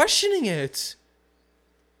I'm questioning it.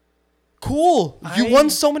 Cool. You won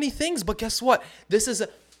so many things, but guess what? This is an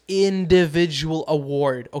individual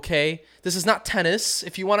award, okay? This is not tennis.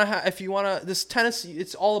 If you want to this tennis,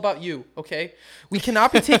 it's all about you, okay? We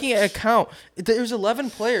cannot be taking into account. There's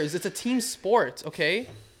 11 players. It's a team sport, okay?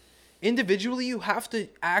 Individually, you have to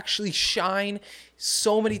actually shine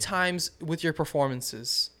so many times with your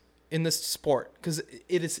performances in this sport because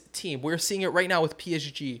it is team. We're seeing it right now with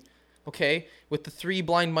PSG, okay? With the 3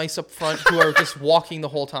 blind mice up front who are just walking the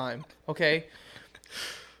whole time, okay?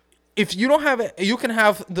 If you don't have it, you can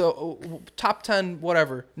have the top 10,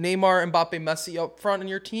 whatever, Neymar, Mbappe, Messi up front in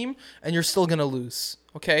your team, and you're still going to lose,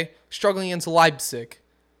 okay? Struggling against Leipzig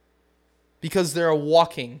because they're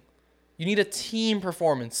walking. You need a team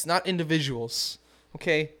performance, not individuals,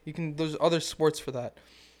 okay? There's other sports for that.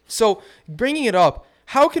 So bringing it up,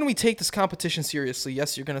 how can we take this competition seriously?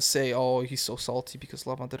 Yes, you're going to say, oh, he's so salty because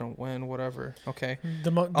Levant didn't win, whatever. Okay.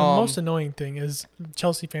 The most annoying thing is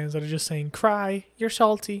Chelsea fans that are just saying, cry, you're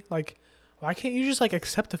salty. Like, why can't you just, like,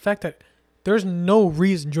 accept the fact that there's no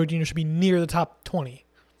reason Jorginho should be near the top 20?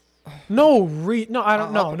 No, I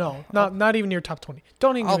don't know. Not even near top 20.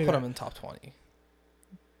 Don't even I'll put him in top 20.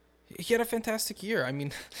 He had a fantastic year. I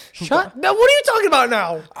mean, shut. Now, what are you talking about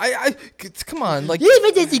now? Come on, like he had a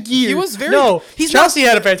fantastic year. He was very. No, Chelsea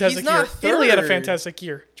had a fantastic year. Italy had a fantastic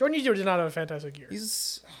year. Jorginho did not have a fantastic year.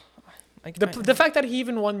 The fact that he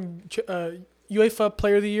even won UEFA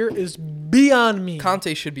Player of the Year is beyond me.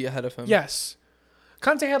 Conte should be ahead of him. Yes,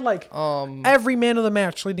 Conte had every man of the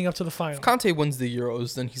match leading up to the final. If Conte wins the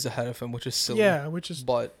Euros, then he's ahead of him, which is silly. Yeah,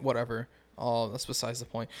 But whatever. That's besides the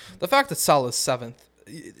point. The fact that Salah's 7th.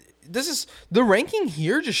 This is the ranking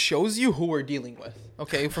here just shows you who we're dealing with.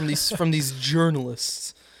 Okay, from these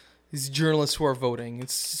journalists who are voting.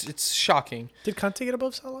 It's shocking. Did Conte get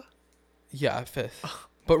above Salah? Yeah, 5th,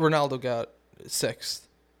 but Ronaldo got 6th.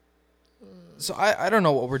 So I don't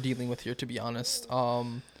know what we're dealing with here, to be honest.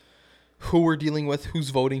 Who we're dealing with,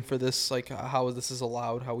 who's voting for this, like how this is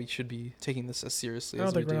allowed, how we should be taking this as seriously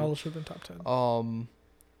as we do. I don't think Ronaldo should have been top 10.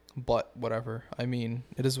 But whatever. I mean,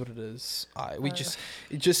 it is what it is.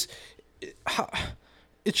 It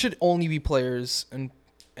should only be players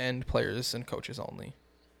and players and coaches only.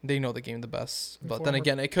 They know the game the best. But then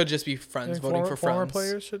again, it could just be friends voting for friends. Former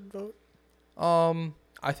players should vote.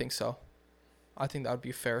 I think so. I think that would be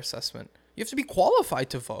a fair assessment. You have to be qualified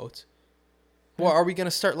to vote. Well, are we going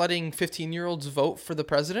to start letting 15-year-olds vote for the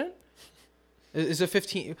president? Is it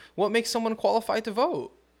 15? What makes someone qualified to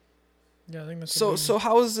vote? Yeah, I think that's so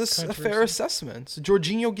how is this a fair assessment?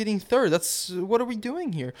 Jorginho getting 3rd. What are we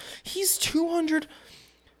doing here? He is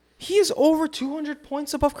over 200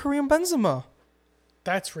 points above Karim Benzema.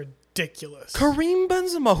 That's ridiculous. Karim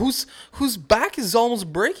Benzema, whose back is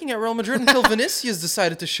almost breaking at Real Madrid until Vinicius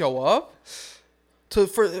decided to show up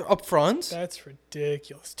for up front. That's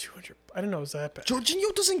ridiculous. 200. I didn't know it was that bad.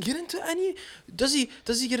 Jorginho doesn't get into any. Does he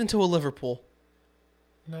get into a Liverpool?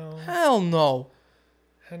 No. Hell no.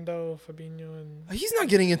 Hendo, Fabinho, and he's not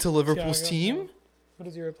getting into Liverpool's team. No. What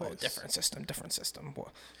is your replace? Different system.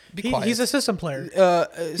 Be quiet. He's a system player.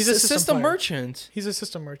 He's a system merchant. He's a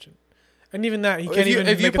system merchant. And even that, he can't even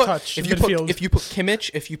make a touch in midfield. If you put Kimmich,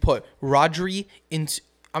 if you put Rodri into...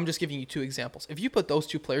 I'm just giving you 2 examples. If you put those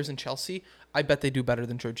 2 players in Chelsea, I bet they do better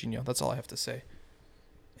than Jorginho. That's all I have to say.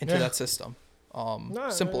 Into that system.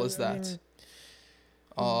 Simple as that.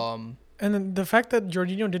 And then the fact that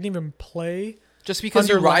Jorginho didn't even play... Just because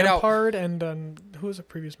under you ride Lampard out... and who was the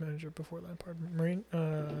previous manager before Lampard? Why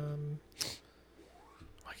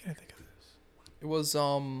can't I think of this? It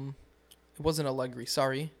wasn't Allegri.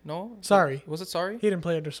 Sorry. No? Sorry. Was it Sorry? He didn't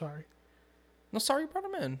play under Sorry. No, Sorry brought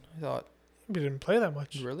him in, I thought. He didn't play that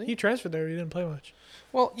much. Really? He transferred there. He didn't play much.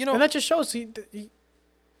 Well, you know, And that just shows you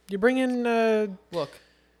bring in a look,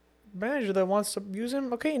 manager that wants to use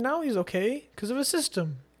him. Okay, now he's okay because of his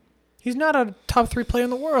system. He's not a top 3 player in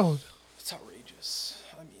the world. it's outrageous.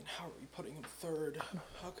 I mean, how are we putting him third?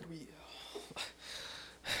 How could we?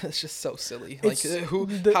 It's just so silly. It's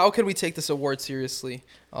How can we take this award seriously?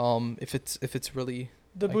 If it's really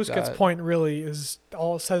the like Busquets that. point really is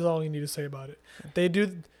says all you need to say about it. They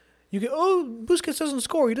do. You get Busquets doesn't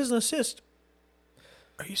score. He doesn't assist.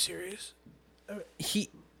 Are you serious?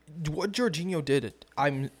 What Jorginho did,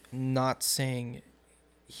 I'm not saying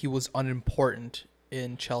he was unimportant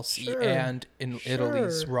in Chelsea Sure. and in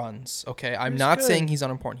Italy's Sure. runs. Okay, I'm was not good. saying he's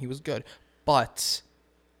unimportant. He was good, but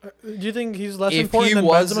Do you think he's less if important he than Benzema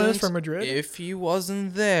is wasn't, for Madrid? if he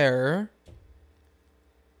wasn't there,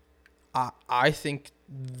 I think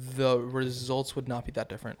the results would not be that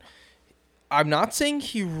different. I'm not saying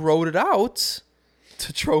he wrote it out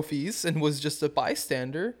to trophies and was just a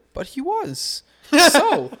bystander, but he was.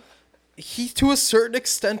 So he, to a certain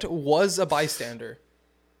extent, was a bystander.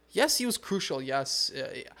 Yes, he was crucial. Yes.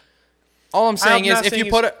 All I'm saying is, if you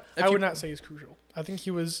put it, I would not say he's crucial. I think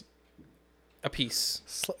he was a piece,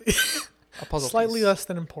 a puzzle slightly piece. less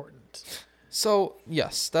than important. So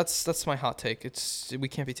yes, that's my hot take. We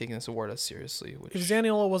can't be taking this award as seriously. Which, If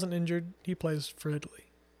Zaniolo wasn't injured, he plays for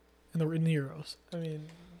Italy in the Euros. I mean,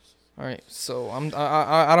 all right. So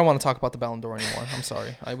I don't want to talk about the Ballon d'Or anymore. I'm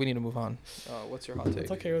sorry. We need to move on. What's your hot take?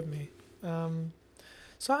 it's okay with me.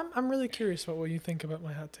 So I'm really curious about what you think about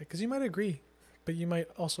my hot take because you might agree, but you might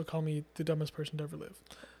also call me the dumbest person to ever live.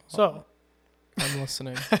 So I'm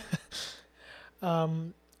listening.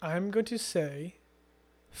 I'm going to say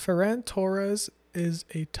Ferran Torres is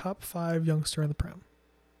a top 5 youngster in the Prem.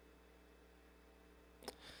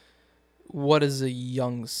 What is a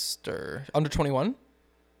youngster? Under 21?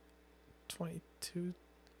 22,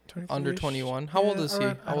 23. Under 21? How old is he?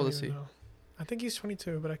 How old is he? I think he's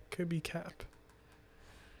 22, but I could be cap.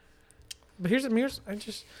 But here's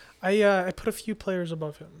I put a few players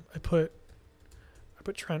above him. I put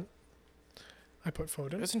Trent. I put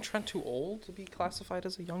Foden. Isn't Trent too old to be classified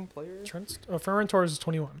as a young player? Ferran Torres is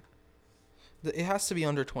 21. It has to be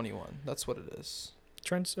under 21. That's what it is.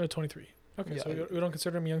 Trent's 23. Okay, Yeah, so we don't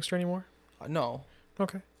consider him a youngster anymore? No.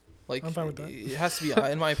 Okay. Like, I'm fine with that. It has to be,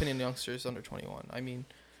 in my opinion, youngsters under 21. I mean,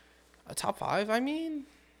 a top 5, I mean,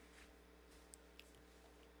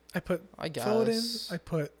 I put I guess. Foden. I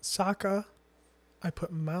put Saka. I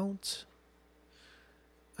put Mount.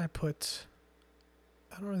 I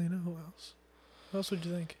don't really know who else. What else would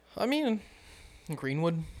you think? I mean,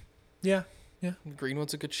 Greenwood. Yeah.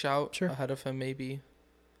 Greenwood's a good shout. Sure. Ahead of him, maybe.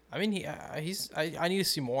 I mean, I need to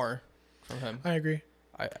see more from him. I agree.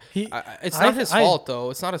 It's not his fault, though.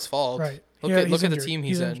 It's not his fault. Right. Look at the team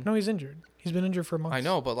he's in. No, he's injured. He's been injured for months. I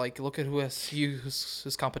know, but like, look at whose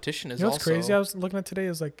his competition is. You know what's also crazy? I was looking at today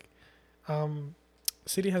is like,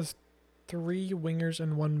 City has 3 wingers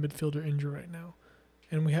and 1 midfielder injured right now,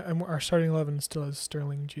 and our starting 11 still has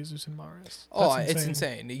Sterling, Jesus, and Mahrez. It's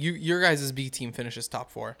insane. Your guys' B team finishes top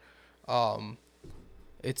 4.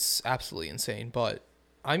 It's absolutely insane. But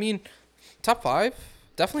I mean, top 5,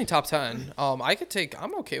 definitely top 10.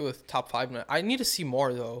 I'm okay with top 5. I need to see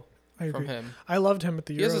more though. I agree. From him. I loved him at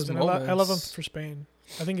the He has his Euros, and I love him moments. for Spain.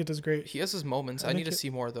 I think it does great. He has his moments. I need to see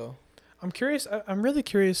more though. I'm curious. I'm really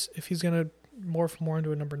curious if he's gonna morph more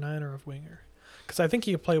into a number 9 or a winger, because I think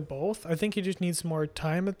he could play both. I think he just needs more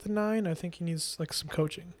time at the 9. I think he needs like some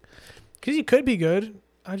coaching, because he could be good.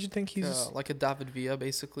 I just think he's like a David Villa,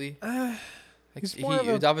 basically. He's more of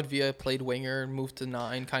a- David Villa played winger, moved to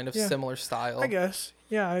 9, kind of similar style. I guess.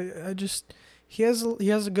 Yeah. I just he has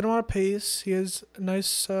a good amount of pace. He has a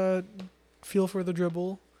nice feel for the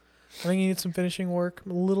dribble. I think he needs some finishing work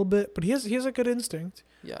a little bit, but he has a good instinct.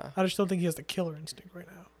 Yeah. I just don't think he has the killer instinct right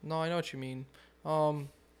now. No, I know what you mean. I'm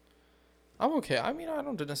okay. I mean, I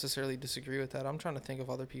don't necessarily disagree with that. I'm trying to think of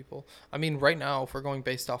other people. I mean, right now, if we're going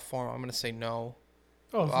based off form, I'm going to say no.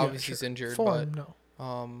 Oh, well, obviously he's injured, Form, but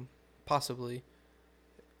no. Possibly.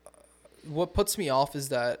 What puts me off is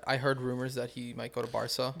that I heard rumors that he might go to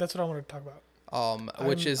Barca. That's what I wanted to talk about. I'm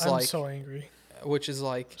so angry. Which is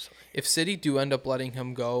like, if City do end up letting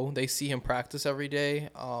him go, they see him practice every day.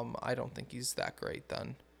 I don't think he's that great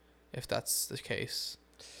then, if that's the case.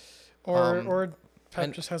 Or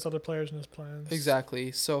Pep just has other players in his plans.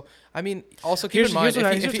 Exactly. So I mean, also keep in mind,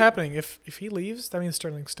 here's what's happening. If he leaves, that means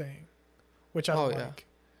Sterling's staying, which I don't like.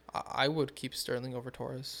 I would keep Sterling over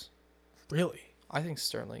Torres. Really? I think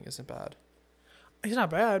Sterling isn't bad. He's not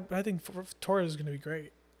bad, but I think Torres is going to be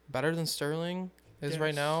great. Better than Sterling is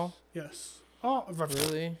right now? Yes. Oh,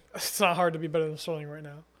 really? It's not hard to be better than Sterling right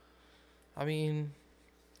now. I mean,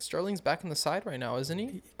 Sterling's back in the side right now, isn't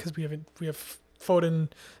he? Because we have Foden,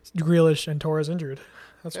 Grealish, and Torres injured.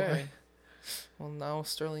 That's Okay. why. Well, now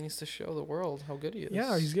Sterling needs to show the world how good he is.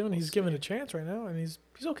 Yeah, he's given We'll a see. chance right now, and he's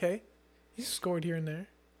okay. He's scored here and there.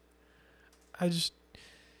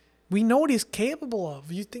 We know what he's capable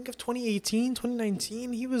of. You think of 2018,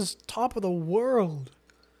 2019, he was top of the world.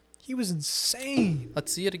 He was insane.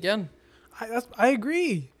 Let's see it again. I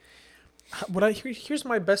agree. Here's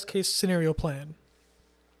my best case scenario plan.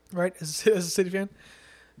 Right, as a City fan,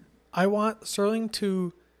 I want Sterling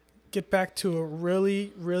to get back to a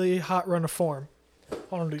really, really hot run of form. I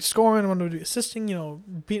want him to be scoring. I want him to be assisting.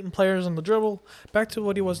 Beating players on the dribble. Back to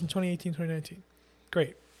what he was in 2018, 2019.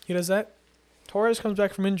 Great. He does that. Torres comes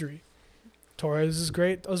back from injury. Torres is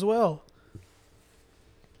great as well.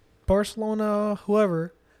 Barcelona,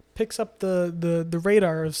 whoever, picks up the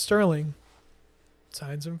radar of Sterling,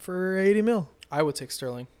 signs him for 80 mil. I would take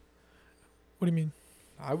Sterling. What do you mean?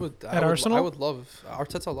 Arsenal? I would love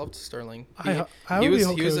Arteta loved Sterling. I would be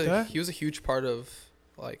okay with that. He was a huge part of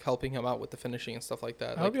like helping him out with the finishing and stuff like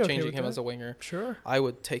that. I would Like be okay changing with him that. as a winger. Sure. I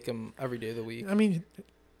would take him every day of the week. I mean,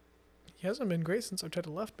 he hasn't been great since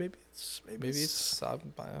Arteta left. Maybe it's I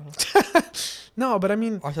don't know. No, but I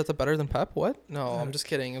mean, Arteta better than Pep? What? No, I'm just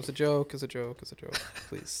kidding. It was a joke.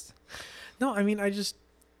 Please. no, I mean,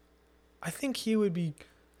 I think he would be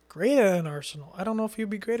great at an Arsenal. I don't know if he would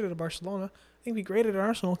be great at a Barcelona. I think he'd be great at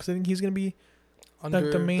Arsenal because I think he's going to be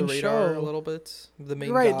Under the main radar show. a little bit. The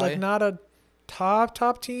main right, guy. like not a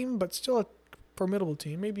top team, but still a formidable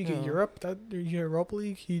team. Maybe you get Yeah. Europa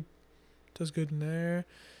League. He does good in there.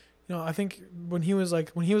 I think when he was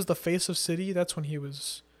the face of City, that's when he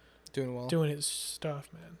was doing well. doing his stuff,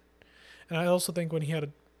 man. And I also think when he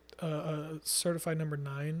had a certified number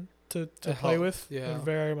 9 to play with, yeah. it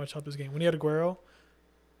very much helped his game. When he had Aguero,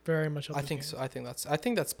 very much helped I his think game. so. I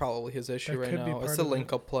think that's probably his issue That right could be now. It's part the of it.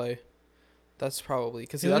 link up play. That's probably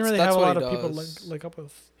because He doesn't really that's have a what lot he of people does. link up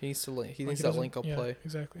with. He needs to link. He Like, needs he that doesn't- link up yeah, play.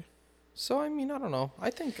 Exactly. So I mean, I don't know.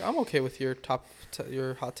 I think I'm okay with your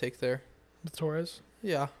your hot take there. With Torres,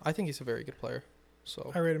 Yeah, I think he's a very good player.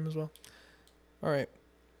 So I rate him as well. all right.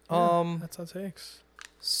 Yeah, that's how it takes.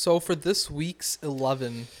 So for this week's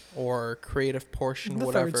 11 or creative portion,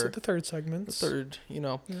 whatever, The third segment. the third,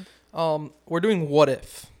 Yeah. we're doing what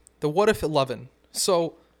if, the what if 11.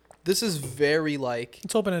 So this is very like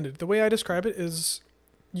It's open ended. The way I describe it is,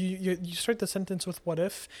 you start the sentence with "what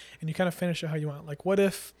if," and you kind of finish it how you want. Like, what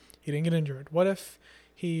if he didn't get injured? What if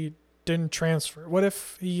he didn't transfer? What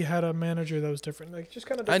if he had a manager that was different? Like, just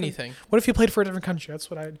kind of anything. What if he played for a different country? That's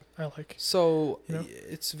what I like. So You know?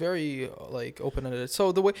 it's very like open ended.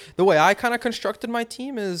 So the way I kind of constructed my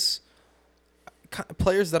team is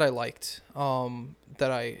players that I liked.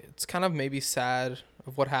 It's kind of maybe sad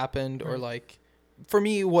of what happened, or Right. like for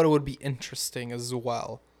me what would be interesting as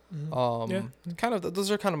well. Mhm. Yeah. Kind of those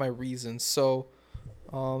are kind of my reasons. So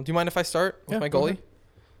do you mind if I start with Yeah, my go goalie? ahead.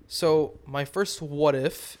 So my first what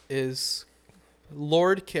if is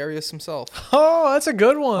Lord Karius himself. Oh, that's a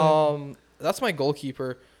good one. That's my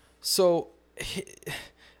goalkeeper. So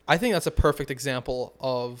I think that's a perfect example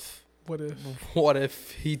of what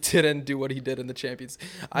if? he didn't do what he did in the Champions.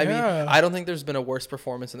 I mean, Yeah. I don't think there's been a worse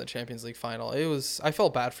performance in the Champions League final. I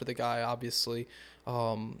felt bad for the guy, obviously.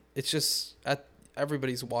 It's just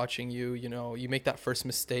everybody's watching you, you make that first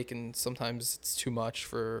mistake and sometimes it's too much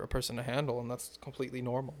for a person to handle, and that's completely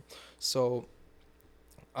normal. So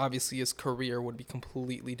obviously his career would be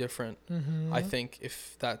completely different. Mm-hmm. I think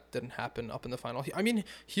if that didn't happen up in the final.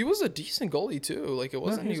 He was a decent goalie too. Like it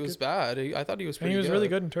wasn't he was bad. I thought he was And pretty he was good. really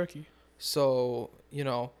good in Turkey. So,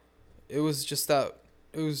 it was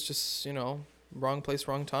just wrong place,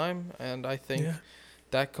 wrong time, and I think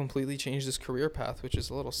that completely changed his career path, which is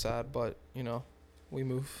a little sad, but we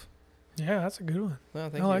move. Yeah, that's a good one. Yeah,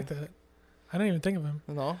 I like that. I didn't even think of him.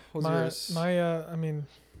 No, who's yours?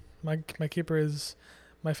 My keeper is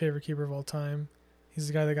my favorite keeper of all time. He's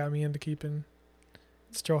the guy that got me into keeping.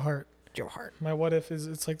 It's Joe Hart. Joe Hart. My what if is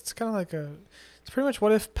it's kind of like it's pretty much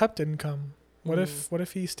what if Pep didn't come. What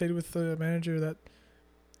if he stayed with the manager that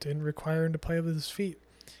didn't require him to play with his feet?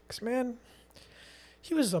 Because man,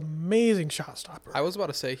 he was an amazing shot stopper. I was about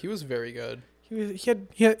to say he was very good.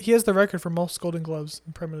 He has the record for most Golden Gloves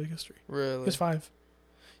in Premier League history. Really, He has 5.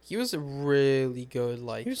 he was a really good.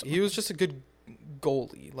 Like He was- he was just a good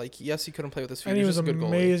goalie. Like yes, he couldn't play with his feet. And he was just a good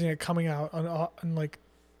amazing at coming out on like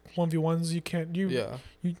 1v1s. You can't goalie.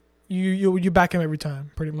 Yeah. you back him every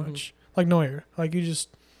time pretty Mhm. much. Like Neuer. Like he's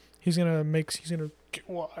gonna get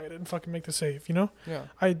wide and fucking make the save. Yeah.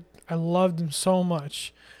 I loved him so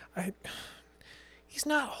much. He's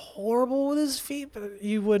not horrible with his feet, but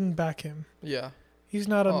you wouldn't back him. Yeah. He's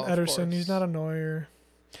not an Oh, of Ederson. He's course. not a Neuer,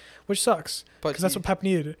 which sucks But because that's what Pep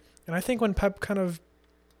needed. And I think when Pep kind of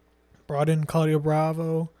brought in Claudio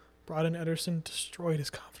Bravo, brought in Ederson, destroyed his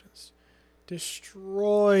confidence,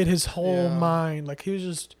 destroyed his whole Yeah. mind. Like he was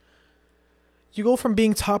just. You go from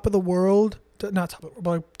being top of the world, to, not top, but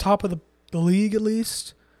like top of the league at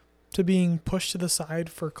least, to being pushed to the side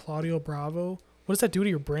for Claudio Bravo. What does that do to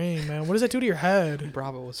your brain, man? What does that do to your head?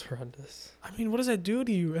 Bravo was horrendous. I mean, what does that do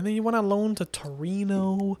to you? And then you went on loan to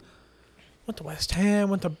Torino, went to West Ham,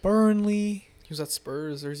 went to Burnley. He was at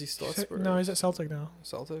Spurs, or is he still at Spurs? No, he's at Celtic now.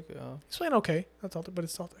 Celtic. Yeah, He's playing okay. That's Celtic, but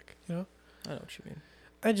it's Celtic. You know. I know what you mean.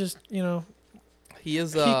 I just, you know, He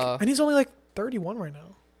is and he's only like 31 right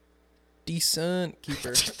now. decent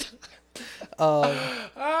keeper.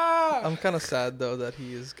 Ah! I'm kind of sad though that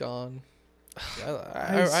he is gone.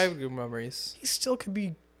 I have good memories. He still could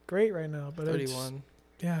be great right now, but 31.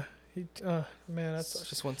 Yeah, he. Man, that's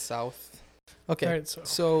Just went south. Okay, All right,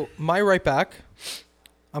 so my right back.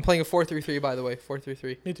 I'm playing a 4-3-3, by the way.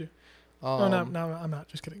 4-3-3. Me too. No, I'm not.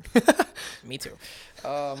 Just kidding. Me too.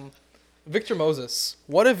 Victor Moses.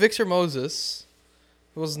 What if Victor Moses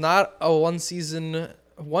was not a one-season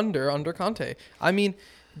wonder under Conte? I mean,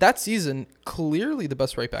 that season, clearly the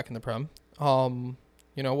best right back in the Prem.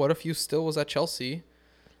 You know, what if you still was at Chelsea?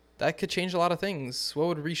 That could change a lot of things. What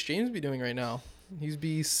would Reece James be doing right now? He'd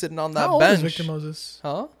be sitting on that How old bench. is Victor Moses?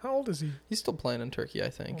 Huh? How old is he? He's still playing in Turkey, I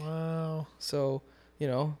think. Wow. So, you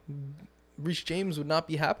know, Reece James would not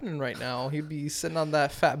be happening right now. He'd be sitting on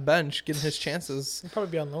that fat bench getting his chances. He'd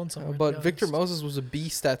probably be on loan somewhere. But Victor Moses was a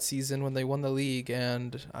beast that season when they won the league,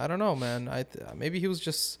 and I don't know, man. Maybe he was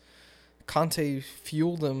just Conte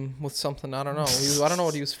fueled him with something. I don't know. I don't know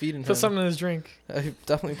what he was feeding him. Put something in his drink. He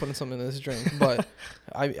definitely putting something in his drink. But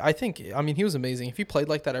I think he was amazing. If he played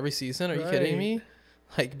like that every season, are you kidding me?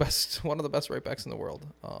 Like one of the best right backs in the world.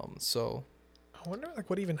 So I wonder like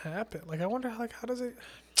what even happened. Like I wonder like how does it?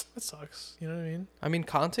 That sucks. You know what I mean? I mean,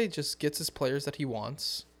 Conte just gets his players that he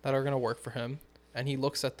wants that are gonna work for him, and he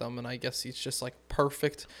looks at them, and I guess he's just like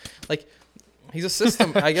perfect. Like he's a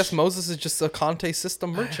system. I guess Moses is just a Conte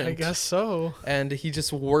system merchant. I guess so. And he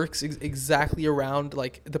just works exactly around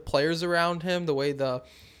like the players around him, the way the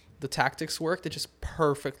tactics worked. It just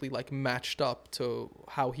perfectly like matched up to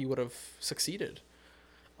how he would have succeeded.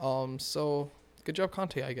 So good job,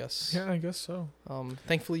 Conte, I guess. Yeah, I guess so.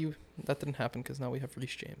 Thankfully that didn't happen because now we have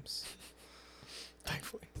Reece James.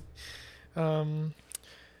 Thankfully.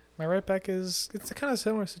 My right back it's a kind of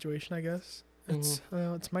similar situation, I guess.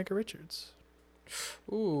 It's Micah Richards.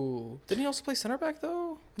 Ooh, didn't he also play center back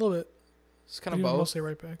though? A little bit. It's kind of He was both. mostly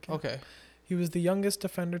right back. Yeah. Okay. He was the youngest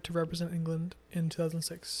defender to represent England in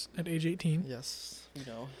 2006 at age 18. Yes, you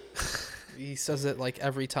know. He says it like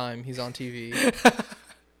every time he's on TV.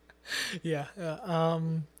 Yeah.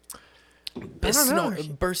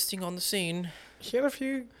 Bursting on the scene. He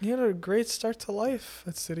had a great start to life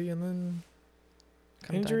at City, and then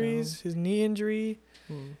Kinda injuries, his knee injury,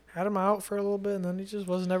 died had him out for a little bit, and then he just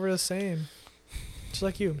was never the same. Just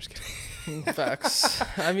like you. I'm just kidding. down. Facts.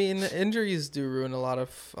 I mean, injuries do ruin a lot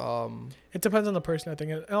of. It depends on the person, I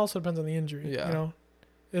think. It also depends on the injury. Yeah. You know,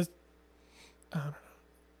 I don't know.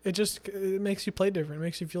 It makes you play different. It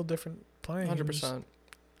makes you feel different playing. 100%.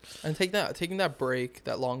 And taking that break,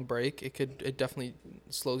 that long break, it definitely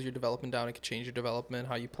slows your development down. It could change your development,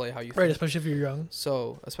 how you play, how you Right, think. especially if you're young.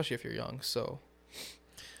 So, especially if you're young. So,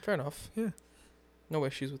 fair enough. Yeah. No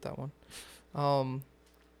issues with that one.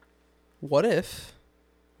 What if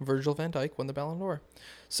Virgil van Dijk won the Ballon d'Or?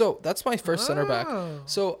 So, that's my first center back.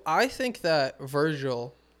 So, I think that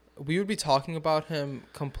Virgil, we would be talking about him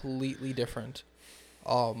completely different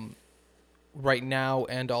right now,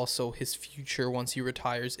 and also his future once he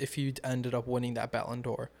retires if he ended up winning that Ballon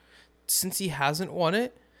d'Or. Since he hasn't won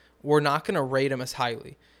it, we're not going to rate him as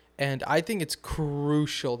highly. And I think it's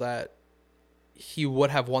crucial that he would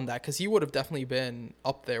have won that, because he would have definitely been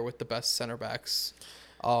up there with the best center backs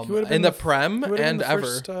in the Prem and ever.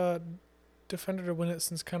 First defender to win it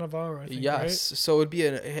since Cannavaro, I think. Yes, right? so it'd be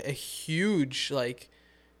a huge, like,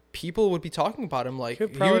 people would be talking about him like he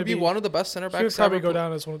would be one of the best center backs. He would probably go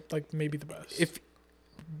down as one, like maybe the best.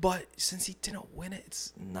 But since he didn't win it,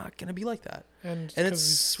 it's not gonna be like that, and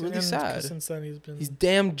it's really sad. Since then, these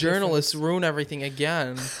damn journalists ruin everything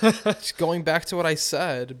again. Just going back to what I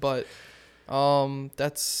said, but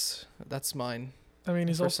that's mine. I mean,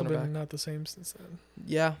 he's First also center been back. not the same since then.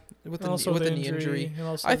 Yeah, with the knee injury.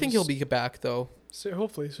 I think he'll be back though. So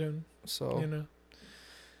hopefully soon. So you know,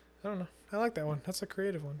 I don't know. I like that one. That's a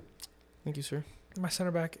creative one. Thank you, sir. My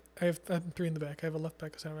center back, I have three in the back. I have a left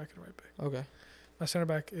back, a center back, and a right back. Okay. My center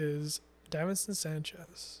back is Davinson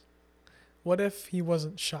Sanchez. What if he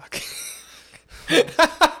wasn't shocking?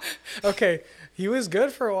 Okay, he was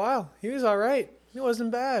good for a while. He was all right. He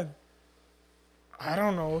wasn't bad. I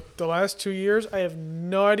don't know. The last 2 years, I have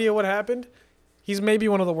no idea what happened. He's maybe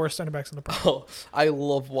one of the worst center backs in the Premier League. Oh, I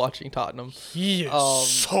love watching Tottenham. He is Um,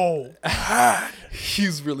 so bad.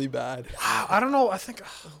 He's really bad. Wow. I don't know. I think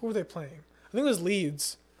who were they playing? I think it was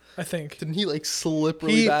Leeds. I think. Didn't he like slip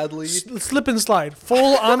really badly? Slip and slide,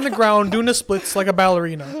 full on the ground, doing the splits like a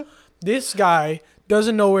ballerina. This guy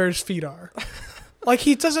doesn't know where his feet are. Like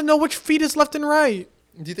he doesn't know which feet is left and right.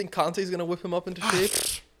 Do you think Conte's gonna whip him up into shape?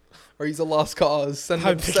 Or he's a lost cause? I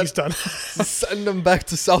think he's done. Send him back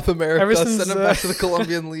to South America. Send him back to the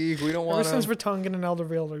Colombian League. We don't want Ever him. since Vertonghen and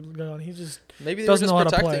Alderweireld are gone, he just Maybe they doesn't know were how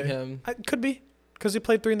just to protecting play. him. It could be because he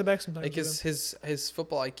played 3 in the back sometimes. Like his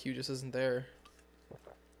football IQ just isn't there.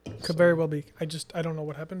 Could very well be. I don't know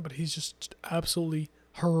what happened, but he's just absolutely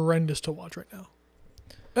horrendous to watch right now.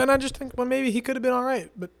 And I just think, well, maybe he could have been all right,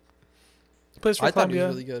 but he plays for I thought he Colombia.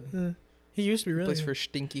 was really good. He used to be really Plays good. for a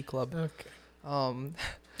stinky club. Okay.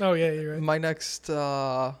 Oh yeah, you're right. my next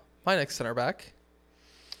center back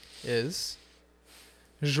is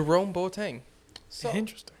Jerome Boateng. So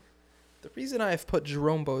Interesting. the reason I have put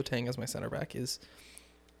Jerome Boateng as my center back is,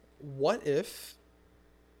 what if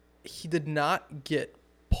he did not get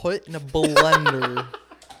put in a blender,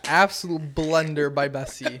 absolute blender by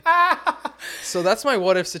Messi? So that's my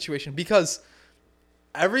what if situation, because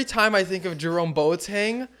every time I think of Jerome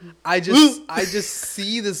Boateng, I just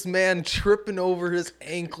see this man tripping over his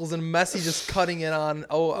ankles and Messi just cutting it on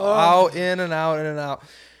out, in and out, in and out.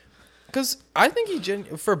 Because I think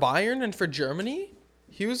for Bayern and for Germany,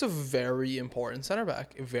 he was a very important center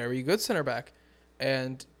back, a very good center back,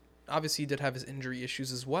 and obviously he did have his injury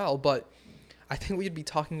issues as well. But I think we'd be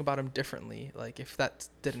talking about him differently, like if that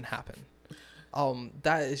didn't happen.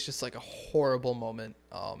 That is just like a horrible moment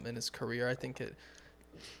in his career. I think it.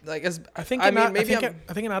 Like I think it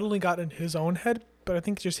not only got in his own head, but I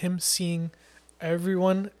think just him seeing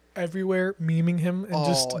everyone everywhere memeing him and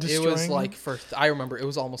just destroying it was like him. I remember it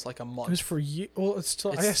was almost like a month. It was for years. Well,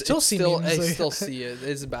 I still see memes. I still see it.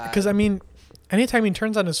 It's bad. Because I mean, anytime he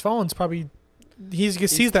turns on his phone, it's probably he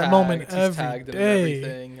sees that moment every day. And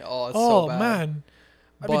everything. Oh, it's so bad. Man,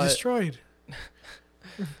 I'd be destroyed.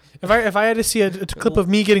 If I had to see a clip of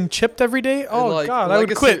me getting chipped every day, God, I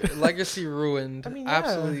would quit. Legacy ruined. I mean,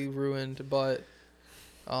 absolutely ruined. But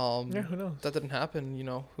who knows? That didn't happen.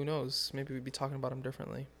 Who knows? Maybe we'd be talking about him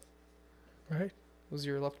differently. Right. Who's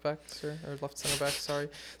your left back, sir, or left center back? Sorry,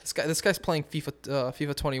 this guy's playing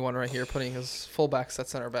FIFA 21 right here, putting his full backs at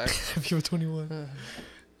center back. FIFA 21.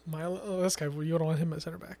 This guy, you don't want him at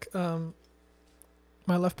center back.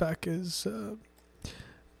 My left back is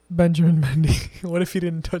Benjamin Mendy. What if he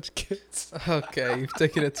didn't touch kids? Okay, you've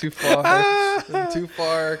taken it too far. Too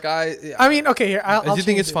far, guys. I mean, okay, here. Do you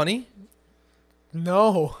think it's funny?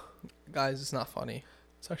 No. Guys, it's not funny.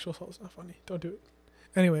 Sexual assault is not funny. Don't do it.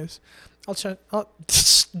 Anyways, I'll check.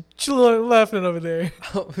 Laughing over there.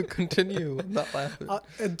 Continue. I'm not laughing.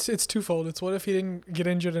 It's twofold. It's what if he didn't get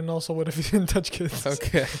injured, and also what if he didn't touch kids?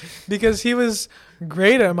 Okay. Because he was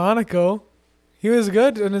great at Monaco. He was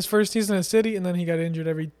good in his first season at City, and then he got injured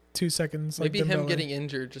every 2 seconds. Maybe him getting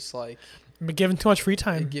injured just like... But given too much free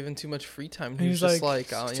time. Given too much free time. He's just like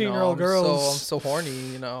 16-year-old girls. I'm so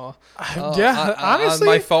horny, Yeah, honestly.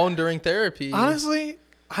 On my phone during therapy. Honestly,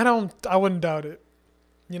 I wouldn't doubt it.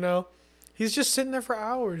 He's just sitting there for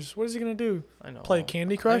hours. What is he going to do? I know. Play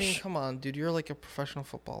Candy Crush? I mean, come on, dude. You're like a professional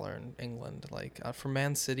footballer in England. Like, for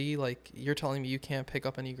Man City, like, you're telling me you can't pick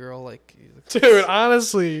up any girl? Like, dude,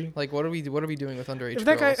 honestly. Like, what are we doing with underage if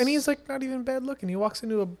that girls? guy, and he's, like, not even bad looking. He walks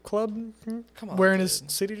into a club come on, wearing dude. his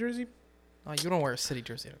City jersey. Oh, you don't wear a City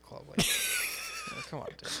jersey at a club. Like, come on,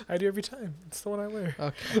 dude. I do every time. It's the one I wear.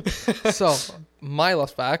 Okay. So, my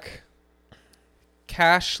left back,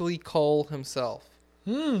 Cashley Cole himself.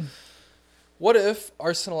 What if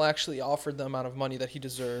Arsenal actually offered the amount of money that he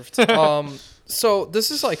deserved? So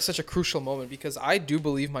this is like such a crucial moment because I do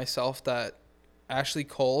believe myself that Ashley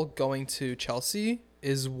Cole going to Chelsea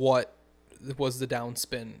is what was the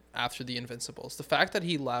downspin after the Invincibles. The fact that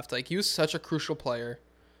he left, like he was such a crucial player,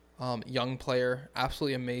 young player,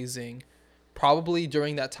 absolutely amazing. Probably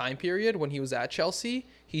during that time period when he was at Chelsea,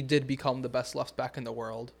 he did become the best left back in the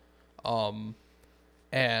world.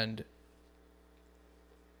 And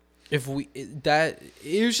it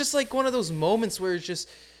was just like one of those moments where it's just,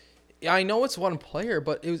 I know it's one player,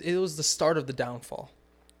 but it was the start of the downfall.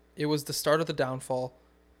 It was the start of the downfall,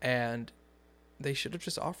 and they should have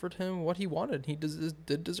just offered him what he wanted. He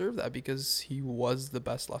did deserve that because he was the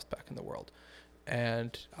best left back in the world.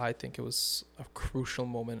 And I think it was a crucial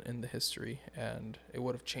moment in the history, and it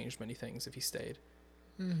would have changed many things if he stayed.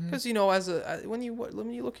 Because when you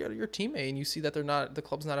look at your teammate and you see that the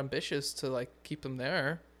club's not ambitious to like keep them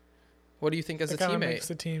there, what do you think as It a kind of teammate? makes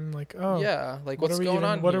the team like, oh, Yeah, like what what's are we going even,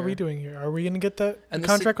 on What here? are we doing here? Are we gonna get the And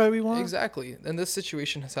contract that we want? Exactly. And this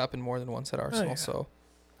situation has happened more than once at Arsenal. yeah. So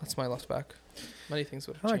that's my left back. Many things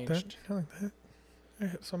would I have like changed. that. I like that. All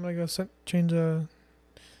right, so I'm gonna go change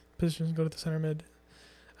positions. Go to the center mid.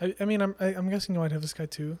 I mean, I'm guessing you might have this guy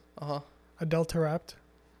too. Adel Tarapt.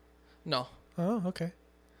 No. Oh, okay.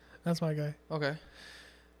 That's my guy. Okay.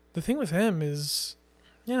 The thing with him is,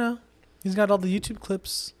 he's got all the YouTube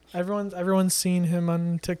clips. Everyone's seen him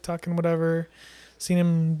on TikTok and whatever. Seen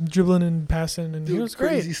him dribbling and passing, and he was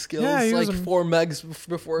crazy great. skills. Yeah, he like was 4 megs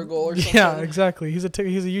before a goal or something. Yeah, exactly. He's a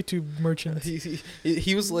YouTube merchant.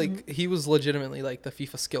 He was legitimately like the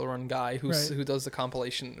FIFA skill run guy who does the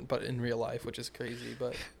compilation, but in real life, which is crazy.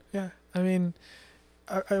 But yeah, I mean,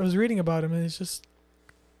 I was reading about him, and it's just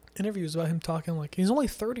interviews about him talking like he's only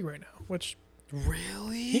 30 right now, which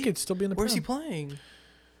really he could still be in the. Where's he playing?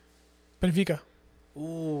 Benfica.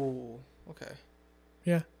 Ooh, okay.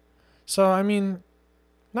 Yeah, so I mean,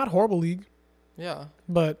 not horrible league. Yeah,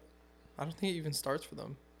 but I don't think he even starts for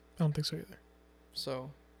them. I don't think so either.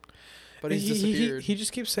 So, but he's disappeared. He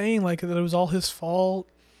just keeps saying like that it was all his fault.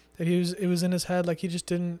 That it was in his head. Like he just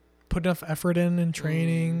didn't put enough effort in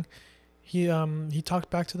training. He talked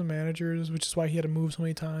back to the managers, which is why he had to move so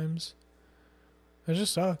many times. It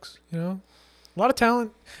just sucks, A lot of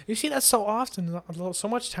talent. You see that so often. So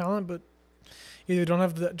much talent, but either don't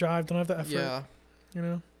have the drive, don't have the effort.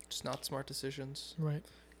 Yeah. Just not smart decisions. Right.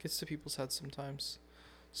 Gets to people's heads sometimes.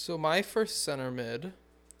 So my first center mid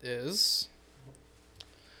is,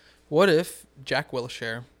 what if Jack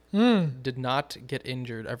Wilshere did not get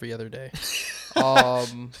injured every other day?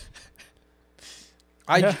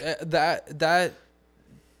 That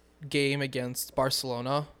game against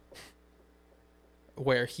Barcelona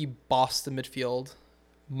where he bossed the midfield,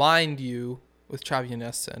 mind you, with Xavi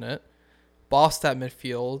Iniesta in it, bossed that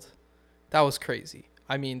midfield. That was crazy.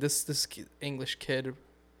 I mean, this English kid,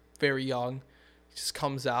 very young, just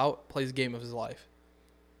comes out, plays a game of his life.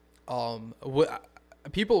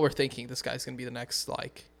 People were thinking this guy's gonna be the next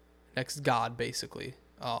god, basically.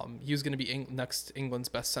 He was gonna be next England's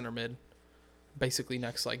best center mid, basically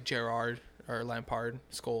next like Gerrard or Lampard,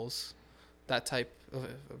 Scholes, that type of.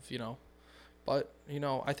 But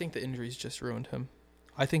I think the injuries just ruined him.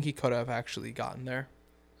 I think he could have actually gotten there.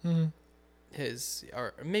 Mm-hmm.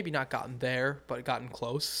 Or maybe not gotten there, but gotten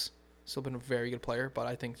close. Still been a very good player, but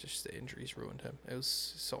I think just the injuries ruined him. It was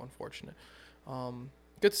so unfortunate.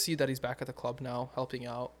 Good to see that he's back at the club now, helping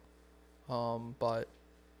out. But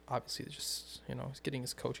obviously, just he's getting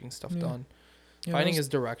his coaching stuff done. Yeah, finding his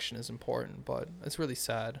direction is important, but it's really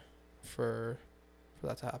sad for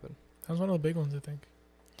that to happen. That was one of the big ones, I think.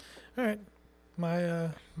 All right,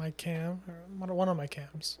 my cam, or one of my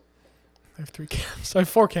cams. I have 3 cams. I have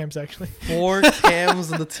 4 cams actually. 4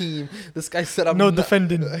 cams in the team. This guy set up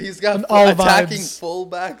defending. He's got all attacking vibes.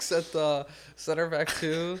 Fullbacks at the center back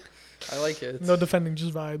too. I like it. No defending,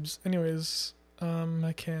 just vibes. Anyways,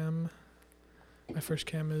 my first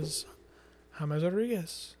cam is James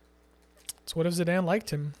Rodriguez. So what if Zidane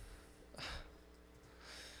liked him?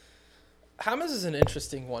 James is an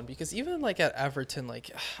interesting one because even like at Everton,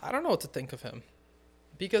 I don't know what to think of him.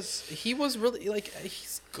 Because he was really,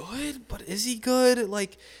 he's good, but is he good?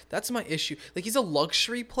 That's my issue. He's a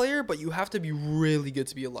luxury player, but you have to be really good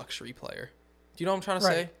to be a luxury player. Do you know what I'm trying to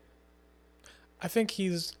say? I think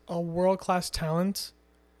he's a world-class talent,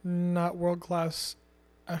 not world-class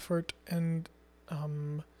effort. And,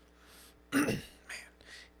 man,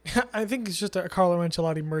 I think he's just a Carlo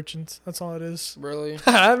Ancelotti merchant. That's all it is. Really?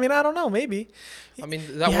 I mean, I don't know. Maybe. I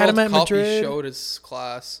mean, that World Cup he showed his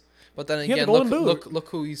class. But then again, look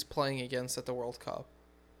who he's playing against at the World Cup.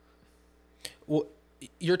 Well,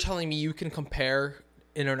 you're telling me you can compare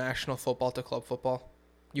international football to club football?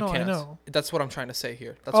 You can't. I know. That's what I'm trying to say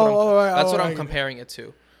here. That's what I'm comparing it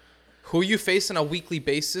to. Who you face on a weekly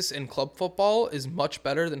basis in club football is much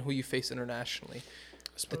better than who you face internationally.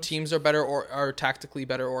 The teams are better or are tactically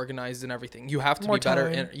better organized and everything. You have to be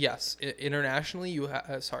better. Yes, internationally,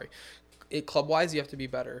 club-wise, you have to be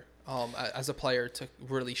better. As a player to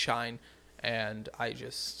really shine, and I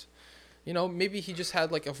just, maybe he just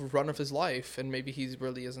had a run of his life, and maybe he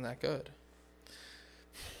really isn't that good.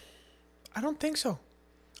 I don't think so.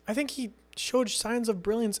 I think he showed signs of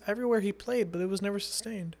brilliance everywhere he played, but it was never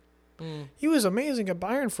sustained. He was amazing at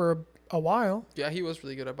Bayern for a while. Yeah, he was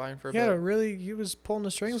really good at Bayern for a bit. He was pulling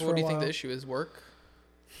the strings for a while. What do you think the issue is? Work?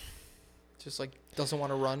 Just doesn't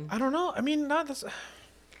want to run? I don't know. I mean,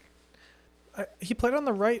 he played on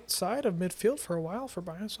the right side of midfield for a while for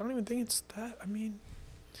Bayern, so I don't even think it's that. I mean,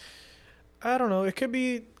 I don't know. It could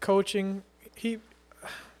be coaching.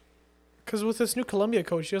 Because with this new Colombia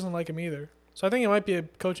coach, he doesn't like him either. So I think it might be a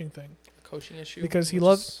coaching thing. A coaching issue. Because he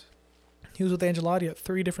was with Ancelotti at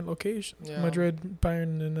 3 different locations: Madrid,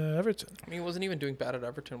 Bayern, and Everton. I mean, he wasn't even doing bad at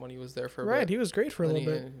Everton when he was there for a right. bit. He was great for a little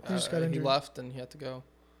bit. He just got injured. He left and he had to go.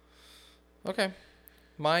 Okay,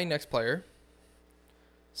 my next player,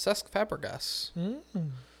 Cesc Fabregas.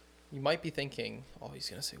 You might be thinking, oh, he's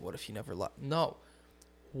gonna say, what if he never left? No.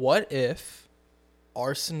 What if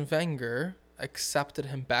Arsene Wenger accepted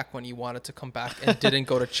him back when he wanted to come back and didn't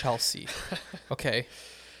go to Chelsea? Okay.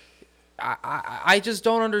 I just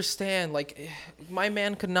don't understand. Like, my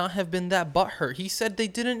man could not have been that butthurt. He said they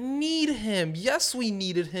didn't need him. Yes, we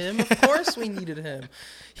needed him. Of course we needed him.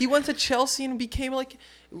 He went to Chelsea and became like,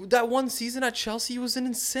 that one season at Chelsea was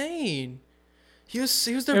insane. He was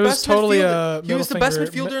their best midfielder. He was the best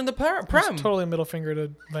midfielder in the Prem. It was totally a middle finger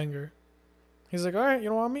to Wenger. He's like, all right, you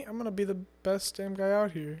don't want me? I'm gonna be the best damn guy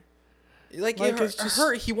out here. Like it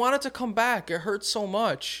hurt. He wanted to come back. It hurt so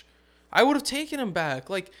much. I would have taken him back.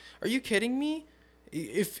 Like, are you kidding me?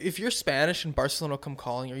 If you're Spanish and Barcelona come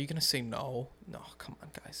calling, are you gonna say no? No, come on,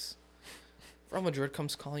 guys. If Real Madrid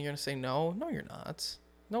comes calling, you're gonna say no? No, you're not.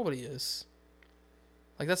 Nobody is.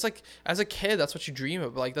 Like, that's like, as a kid, that's what you dream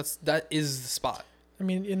of. Like, that is the spot. I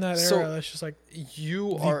mean, in that era, that's just like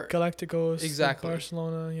you are Galacticos, exactly like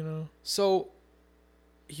Barcelona. You know. So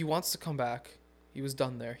he wants to come back. He was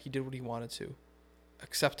done there. He did what he wanted to.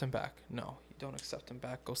 Accept him back. No, you don't accept him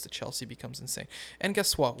back. Goes to Chelsea, becomes insane. And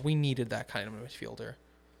guess what? We needed that kind of midfielder.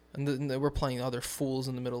 And we're playing other fools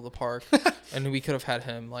in the middle of the park. And we could have had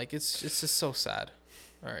him. Like, it's just so sad.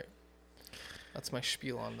 All right. That's my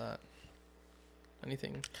spiel on that.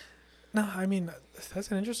 Anything? No, I mean,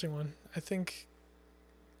 that's an interesting one. I think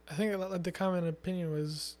the common opinion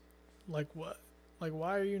was, like, what? Like,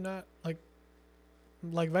 why are you not, like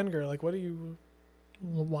Wenger? Like, what are you...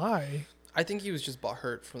 Why? I think he was just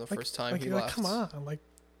butthurt from the first time he left. Come on, like,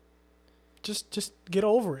 just get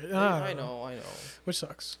over it. I know. Which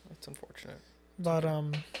sucks. It's unfortunate. But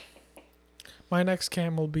my next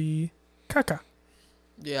cam will be Kaká.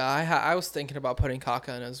 Yeah, I was thinking about putting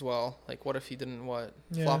Kaká in as well. Like, what if he didn't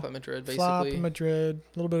flop at Madrid, basically? Flop at Madrid,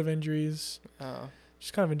 a little bit of injuries.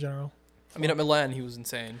 Just kind of in general. I mean, at Milan, he was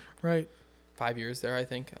insane. Right. 5 years there, I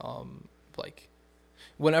think. Like,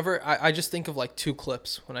 whenever I just think of like 2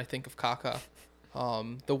 clips when I think of Kaká.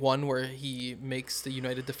 The one where he makes the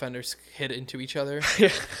United defenders hit into each other. Yeah.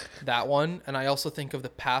 That one. And I also think of the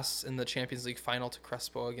pass in the Champions League final to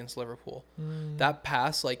Crespo against Liverpool. That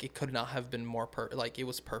pass, like, it could not have been more like, it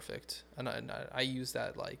was perfect. And I use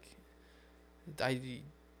that, like,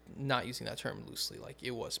 not using that term loosely. Like,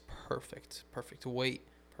 it was perfect. Perfect weight,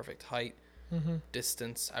 perfect height,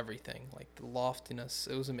 distance, everything. Like, the loftiness,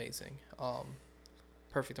 it was amazing.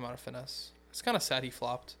 Perfect amount of finesse. It's kind of sad he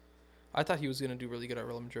flopped. I thought he was going to do really good at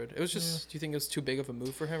Real Madrid. It was just, do you think it was too big of a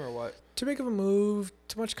move for him or what? Too big of a move,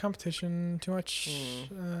 too much competition, too much,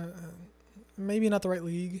 maybe not the right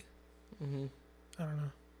league. I don't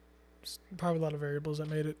know. Just probably a lot of variables that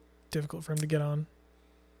made it difficult for him to get on.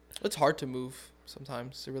 It's hard to move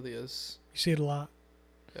sometimes. It really is. You see it a lot.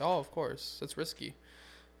 Oh, of course. It's risky.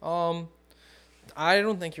 I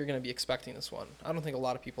don't think you're going to be expecting this one. I don't think a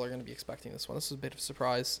lot of people are going to be expecting this one. This is a bit of a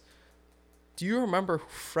surprise. Do you remember who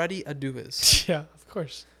Freddie Adu is? Yeah, of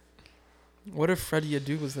course. What if Freddie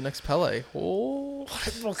Adu was the next Pele? Oh,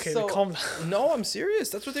 okay, calm down. No, I'm serious.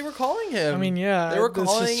 That's what they were calling him. I mean, yeah. They were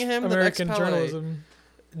calling him American the next Pele. Journalism.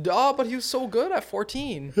 Duh, but he was so good at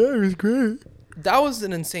 14. Yeah, he was great. That was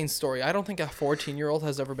an insane story. I don't think a 14-year-old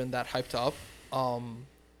has ever been that hyped up.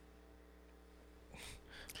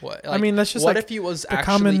 What? Like, I mean, that's just what like if he was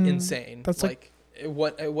actually insane? That's like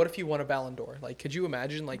what if he won a Ballon d'Or? Like, could you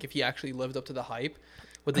imagine, like, if he actually lived up to the hype?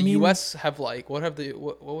 Would the U.S. have, like, what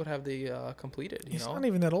would have they completed? He's not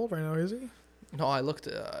even that old right now, is he? No, I looked.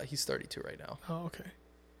 He's 32 right now. Oh, okay.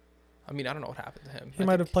 I mean, I don't know what happened to him. He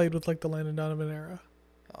might have played with, like, the Landon Donovan era.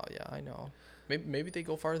 Oh yeah, I know. Maybe they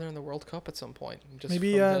go farther in the World Cup at some point. Just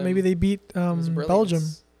maybe they beat Belgium.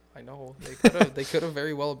 I know they could have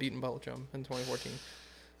very well beaten Belgium in 2014.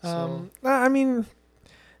 So. I mean,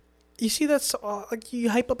 you see that's like you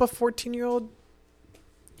hype up a 14-year-old.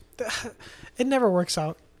 It never works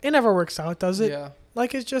out. It never works out, does it? Yeah.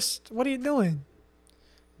 Like, it's just, what are you doing?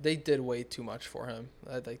 They did way too much for him.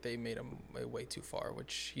 Like, they made him way too far,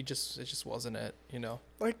 which it just wasn't it, you know?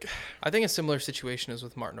 Like, I think a similar situation is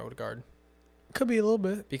with Martin Odegaard. Could be a little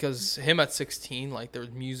bit. Because him at 16, like, there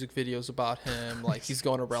was music videos about him. Like, he's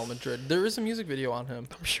going to Real Madrid. There is a music video on him.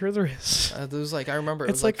 I'm sure there is. There's, like, I remember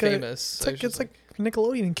it was, like, famous. It's like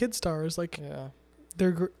Nickelodeon and Kid Stars. Like, yeah.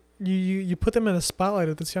 they're you put them in a spotlight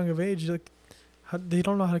at this young of age. Like, they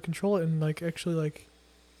don't know how to control it and like actually like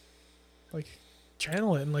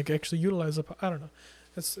channel it and like actually utilize it. I don't know.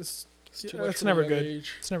 It's never good.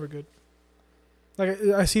 It's never good. Like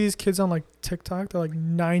I see these kids on like TikTok. They're like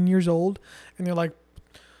 9 years old and they're like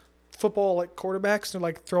football like quarterbacks. They're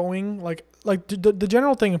like throwing like the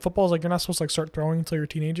general thing in football is like you're not supposed to like start throwing until you're a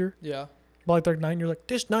teenager. Yeah. But like they're 9. You're like,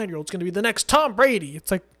 this 9-year-old's gonna be the next Tom Brady.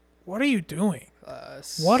 It's like, what are you doing?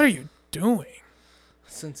 What are you doing?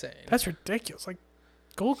 It's insane. That's ridiculous. Like,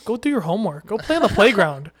 go do your homework. Go play on the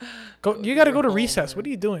playground. You got to go to recess. What are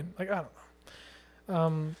you doing? Like, I don't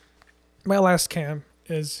know. My last cam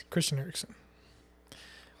is Christian Eriksen.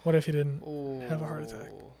 What if he didn't have a heart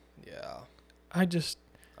attack? Yeah.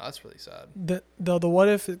 That's really sad. The what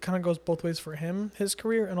if, it kind of goes both ways for him, his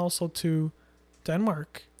career, and also to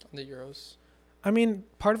Denmark. The Euros. I mean,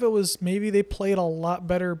 part of it was maybe they played a lot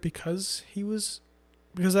better because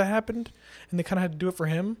that happened, and they kind of had to do it for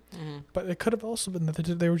him. Mm-hmm. But it could have also been that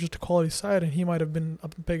they were just a quality side, and he might have been a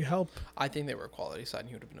big help. I think they were a quality side, and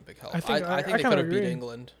he would have been a big help. I think they could have beat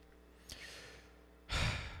England.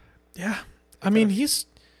 Yeah, I mean he's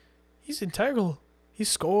integral. He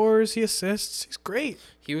scores, he assists, he's great.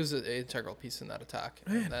 He was an integral piece in that attack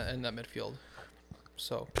and that midfield.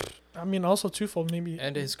 So, I mean, also twofold maybe.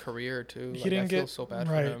 And his career too. He didn't I feel so bad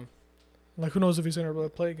for him. Like, who knows if he's gonna be able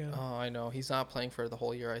to play again? Oh, I know. He's not playing for the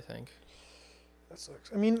whole year, I think. That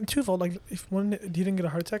sucks. I mean, twofold. Like, if he didn't get a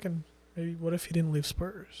heart attack, and maybe what if he didn't leave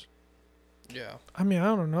Spurs? Yeah. I mean,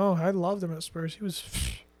 I don't know. I loved him at Spurs. He was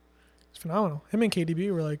phenomenal. Him and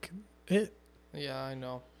KDB were like it. Yeah, I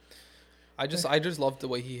know. I just loved the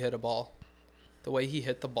way he hit a ball. The way he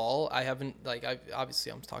hit the ball, I'm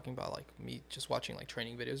talking about like me just watching like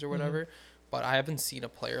training videos or whatever, but I haven't seen a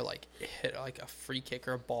player like hit like a free kick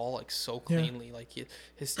or a ball like so cleanly. Yeah. Like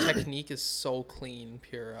his technique is so clean,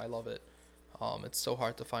 pure. I love it. It's so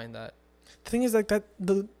hard to find that. The thing is like that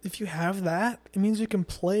if you have that, it means you can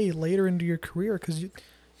play later into your career because you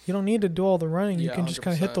don't need to do all the running. You can just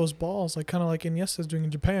kind of hit those balls, like kind of like Iniesta's doing in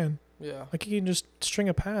Japan. Yeah. Like you can just string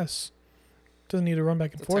a pass. Doesn't need to run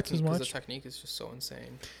back and forth as much. The technique is just so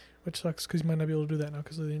insane. Which sucks because you might not be able to do that now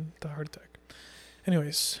because of the heart attack.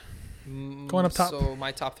 Anyways, going up top. So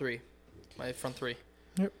my top three, my front three.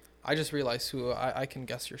 Yep. I just realized who I can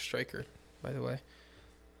guess your striker, by the way.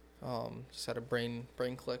 Just had a brain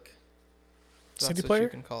click. City That's player? What you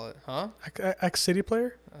can call it, huh? Ex-City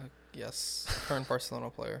player? Yes, current Barcelona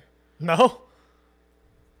player. No.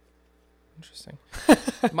 Interesting.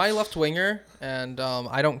 My left winger, and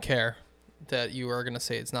I don't care that you are going to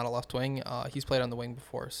say it's not a left wing. He's played on the wing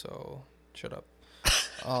before, so shut up.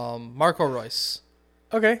 Marco Reus.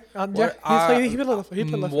 Okay. He played left.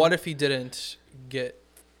 What if he didn't get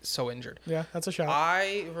so injured? Yeah, that's a shot.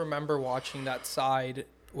 I remember watching that side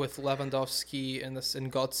with Lewandowski and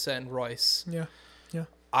Götze and Reus. Yeah.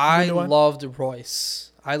 I loved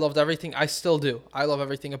Reus. I loved everything. I still do. I love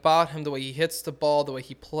everything about him, the way he hits the ball, the way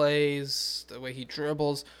he plays, the way he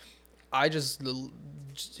dribbles.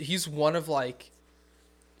 He's one of like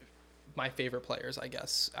my favorite players, I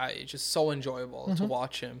guess. Just so enjoyable to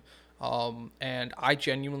watch him. And I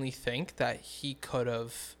genuinely think that he could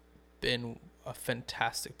have been a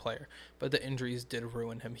fantastic player, but the injuries did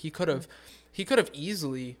ruin him. He could have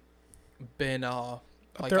easily been I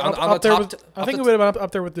think it would have been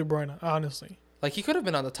up there with De Bruyne, honestly. Like he could have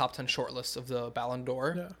been on the top 10 shortlist of the Ballon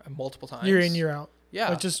d'Or multiple times. Year in, year out.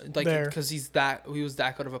 Yeah, there. Because he was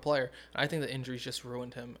that good of a player. And I think the injuries just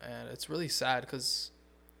ruined him, and it's really sad because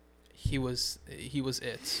he was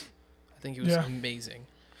it. I think he was amazing.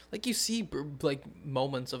 Like you see like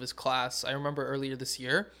moments of his class. I remember earlier this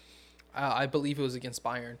year, I believe it was against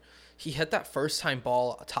Bayern. He hit that first time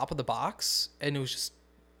ball top of the box, and it was just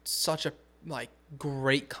such a like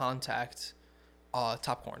great contact,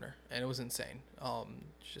 top corner, and it was insane.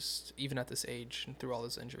 Just even at this age and through all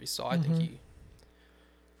his injuries. So I think he.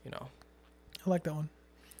 I like that one.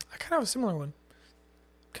 I kind of have a similar one.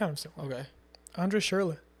 Okay. Andre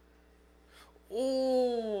Schürrle.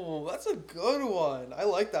 Oh, that's a good one. I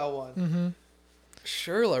like that one. Mm-hmm.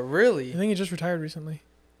 Schürrle, really? I think he just retired recently.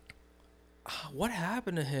 What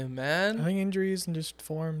happened to him, man? I think injuries and just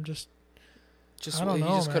form I don't know,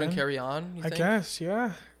 he just couldn't carry on, you I think? guess,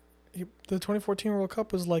 yeah. The 2014 World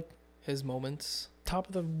Cup was like his moments. Top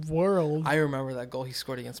of the world. I remember that goal he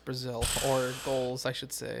scored against Brazil, or goals, I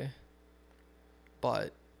should say.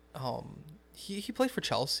 But he played for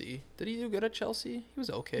Chelsea. Did he do good at Chelsea? He was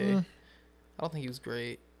okay. I don't think he was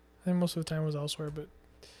great. I think most of the time was elsewhere, but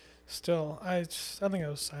still, I think it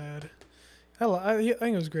was sad. I think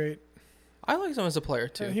it was great. I liked him as a player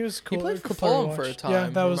too. Yeah, he was cool. He played for Fulham for a time. Yeah,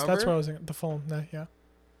 that's what remember? I was thinking. The Fulham, yeah.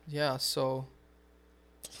 Yeah. So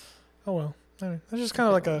Oh well. I mean, it's just kind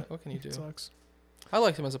of like a. what can you do? Sucks. I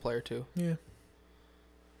liked him as a player too. Yeah.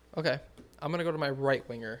 Okay, I'm gonna go to my right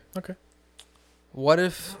winger. Okay. What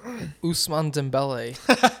if Ousmane Dembele?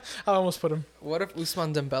 I almost put him. What if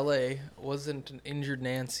Ousmane Dembele wasn't an injured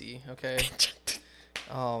Nancy? Okay.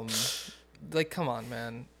 Like, come on,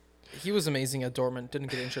 man. He was amazing at Dortmund. Didn't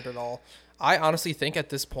get injured at all. I honestly think at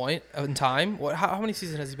this point in time, how many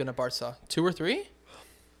seasons has he been at Barca? 2 or 3?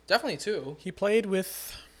 Definitely 2. He played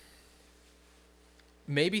with.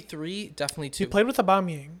 Maybe 3. Definitely 2. He played with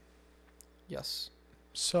Aubameyang. Yes.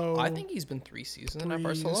 So I think he's been 3 seasons at 3,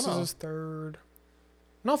 Barcelona. This is his 3rd.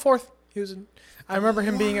 No, 4th. He was in. I remember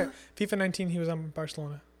him being at FIFA 19. He was on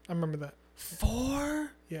Barcelona. I remember that.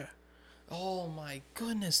 4? Yeah. Oh my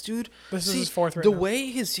goodness, dude. This is his 4th right the now. way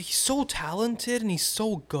he's so talented and he's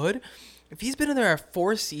so good. If he's been in there at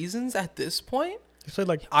 4 seasons at this point, He's played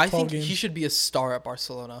like 12 I think games. he should be a star at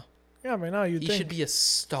Barcelona. Yeah, right now you'd He think. should be a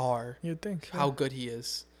star. You'd think. Yeah. How good he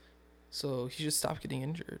is. So he should stop getting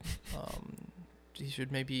injured. He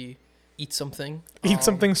should maybe eat something. Eat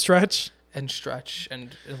something, stretch. And stretch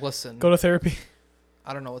and listen. Go to therapy.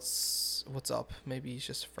 I don't know what's up. Maybe he's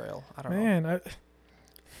just frail. I don't know. Man,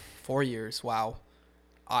 4 years. Wow.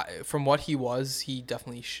 From what he was, he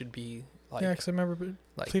definitely should be like, yeah, because I remember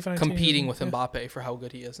like FIFA 19, competing with yeah. Mbappe for how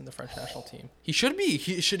good he is in the French national team. He should be.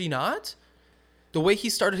 Should he not? The way he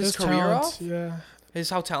started his career talent, off yeah. is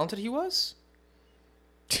how talented he was.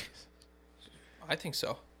 I think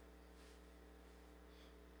so.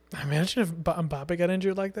 Imagine if Mbappe got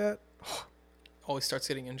injured like that. Always starts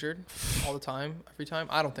getting injured all the time, every time.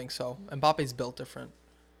 I don't think so. Mbappe's built different.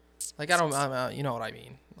 Like you know what I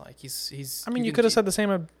mean. Like he's. I mean, you could have said the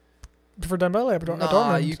same for Dembele at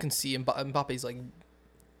Dortmund. You can see Mbappe's like.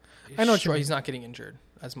 I know what you mean. He's not getting injured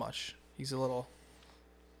as much. He's a little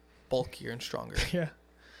bulkier and stronger. Yeah.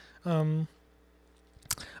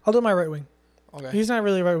 I'll do my right wing. Okay. He's not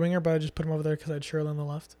really a right winger, but I just put him over there because I had Shirley on the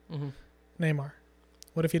left. Mm-hmm. Neymar.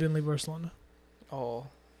 What if he didn't leave Barcelona? Oh,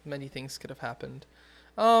 many things could have happened.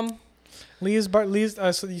 So you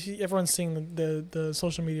see everyone's seeing the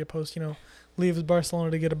social media post, leaves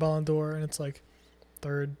Barcelona to get a Ballon d'Or, and it's like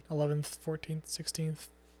 3rd, 11th, 14th, 16th.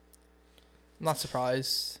 I'm not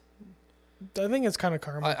surprised. I think it's kind of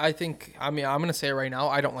karma. I'm going to say it right now.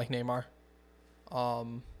 I don't like Neymar.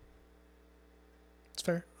 It's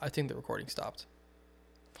fair. I think the recording stopped.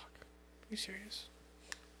 Fuck. Are you serious?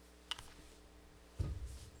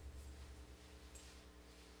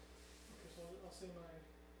 Okay, so I'll say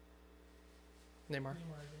my Neymar.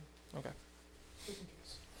 again. Okay. Just in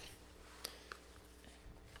case.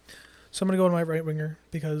 So I'm going to go to my right winger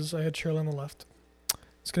because I had Shirley on the left.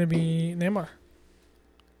 It's going to be Neymar.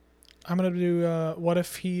 I'm going to do what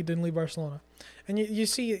if he didn't leave Barcelona. And you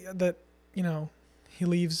see that, he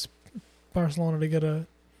leaves Barcelona to get a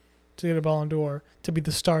Ballon d'Or, to be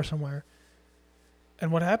the star somewhere.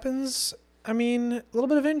 And what happens? I mean, a little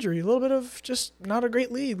bit of injury, a little bit of just not a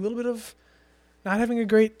great league, a little bit of not having a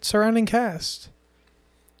great surrounding cast.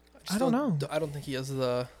 I don't know. I don't think he has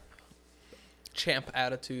the champ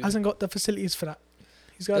attitude. Hasn't got the facilities for that.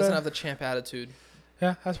 He's got Doesn't have the champ attitude.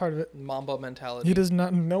 Yeah, that's part of it. Mamba mentality. He does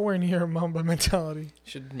not nowhere near a Mamba mentality.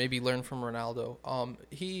 Should maybe learn from Ronaldo.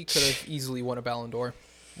 He could have easily won a Ballon d'Or,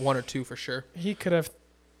 1 or 2 for sure. He could have,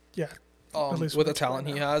 yeah. At least With the with talent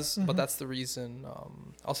right he now. has, Mhm. but that's the reason.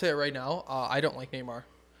 I'll say it right now. I don't like Neymar,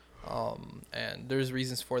 and there's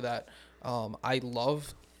reasons for that. I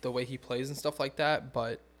love the way he plays and stuff like that,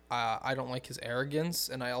 but I don't like his arrogance,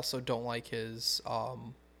 and I also don't like his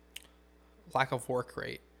lack of work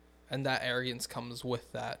rate, and that arrogance comes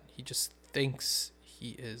with that. He just thinks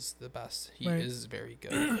he is the best. He Right. is very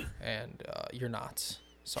good, and you're not.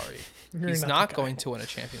 Sorry. You're He's that not guy. going to win a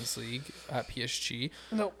Champions League at PSG.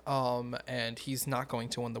 No. And he's not going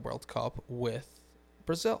to win the World Cup with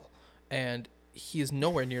Brazil. And he is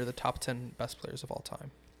nowhere near the top 10 best players of all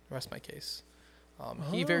time. Rest my case.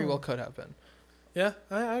 He very well could have been. Yeah,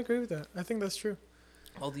 I agree with that. I think that's true.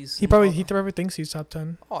 All these. He probably thinks he's top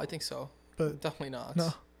 10, Oh, I think so. but Definitely not.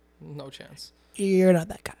 no. No chance. You're not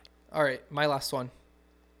that guy. All right, my last one.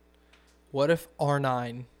 What if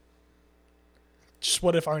R9? Just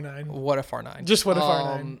what if R9? What if R9? Just what if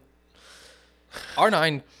R9?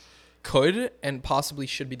 R9 could and possibly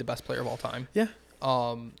should be the best player of all time. Yeah.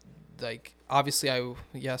 Like obviously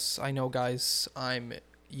I know, guys, I'm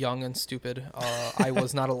young and stupid. I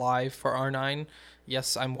was not alive for R9.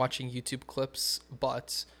 Yes, I'm watching YouTube clips,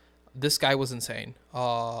 but this guy was insane.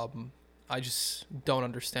 I just don't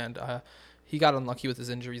understand. He got unlucky with his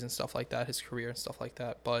injuries and stuff like that, his career and stuff like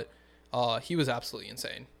that, but he was absolutely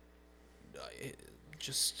insane.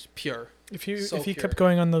 just pure. If he So kept pure.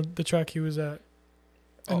 going on the track he was at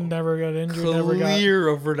and Oh, never got injured, never got Clear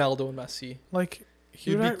of Ronaldo and Messi. like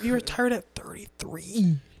he He'd be retired at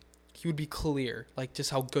 33. He would be clear, like just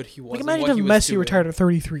how good he was. Like and imagine what if he was Messi doing. retired at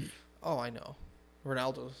 33. Oh, I know.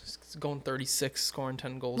 Ronaldo's going 36, scoring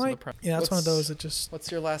 10 goals in Like, the Prem. yeah, that's one of What's- those that just.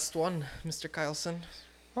 What's your last one, Mr. Kyleson?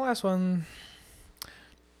 The last one.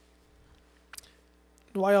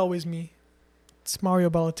 Why always me? It's Mario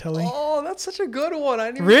Balotelli. Oh, that's such a good one. I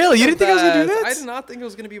didn't even Really? think You of didn't think I was gonna do that? I did not think it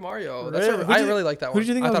was gonna be Mario. Really? I really like that who one. did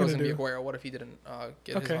you think I I thought it was was gonna gonna be Aguero. What if he didn't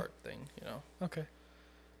get his Okay. heart thing? You know, Okay.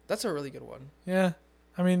 that's a really good one. Yeah.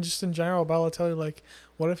 I mean, just in general, Balotelli, like,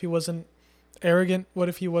 what if he wasn't arrogant? What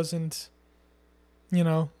if he wasn't,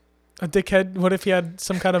 a dickhead? What if he had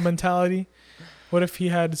some kind of mentality? What if he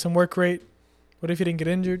had some work rate? What if he didn't get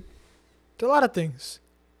injured? There are a lot of things.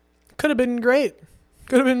 Could have been great.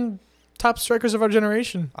 Could have been top strikers of our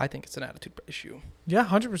generation. I think it's an attitude issue. Yeah,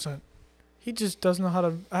 100%. He just doesn't know how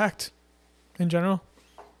to act in general.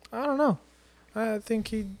 I don't know. I think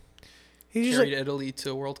he's just Carried like, Italy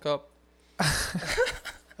to a World Cup.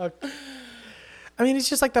 I mean, he's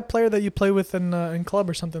just like that player that you play with in club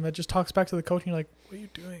or something that just talks back to the coach and you're like, what are you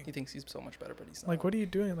doing? He thinks he's so much better, but he's not. Like, what are you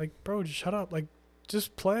doing? Like, bro, just shut up. Like,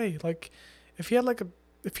 just play. Like, if he had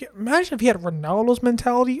imagine if he had Ronaldo's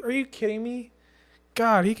mentality. Are you kidding me?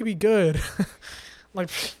 God, he could be good. Like,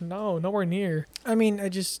 no, nowhere near. I mean, I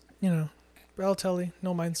just, Balotelli,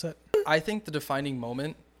 no mindset. I think the defining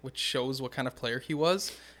moment, which shows what kind of player he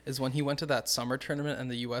was, is when he went to that summer tournament in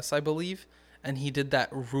the U.S., I believe, and he did that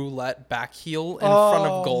roulette back heel in front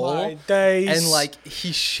of goal, my days. and like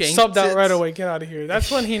he shanked subbed out it. right away. Get out of here. That's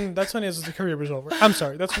when his career was over. I'm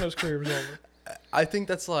sorry. That's when his career was over. I think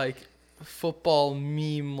that's like football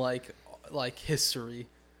meme like history.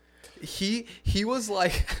 He was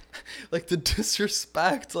like like the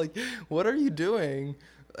disrespect. Like, what are you doing?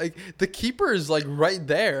 Like the keeper is like right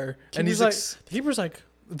there, and he's like the keeper's like,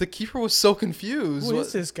 the keeper was so confused. who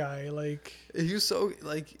is this guy? Like, He was so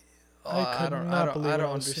like. I don't believe what I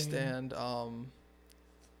was understand.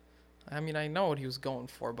 I mean, I know what he was going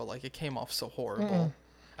for, but like it came off so horrible. Mm-mm.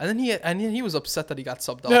 And then he was upset that he got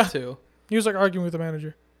subbed Yeah. off too. He was like arguing with the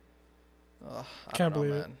manager. I Can't don't know,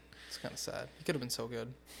 believe it. man. It's kind of sad. He could have been so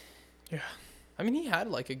good. Yeah. I mean, he had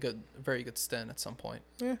like a very good stint at some point.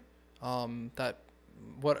 Yeah. That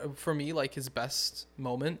what for me like his best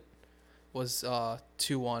moment was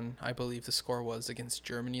 2-1. I believe the score was against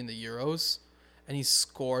Germany in the Euros, and he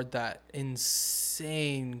scored that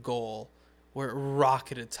insane goal where it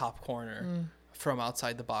rocketed top corner from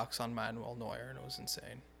outside the box on Manuel Neuer, and it was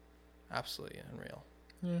insane. Absolutely unreal.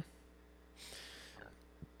 Yeah.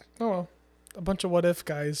 Oh well, a bunch of what if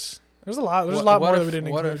guys. There's a lot. There's a lot more that we didn't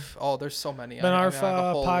What include. if? Oh, there's so many. Ben I have a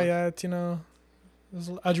Arfa, whole- Payet, there's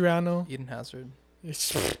Adriano. Eden Hazard.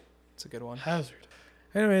 It's It's a good one. Hazard.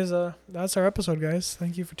 Anyways, that's our episode, guys.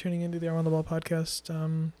 Thank you for tuning into the Around the Ball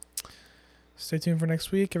podcast. Stay tuned for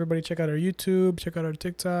next week. Everybody check out our YouTube, check out our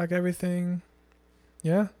TikTok, everything.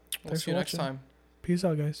 Yeah. We'll Thanks see you for next watching. time. Peace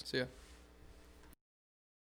out, guys. See ya.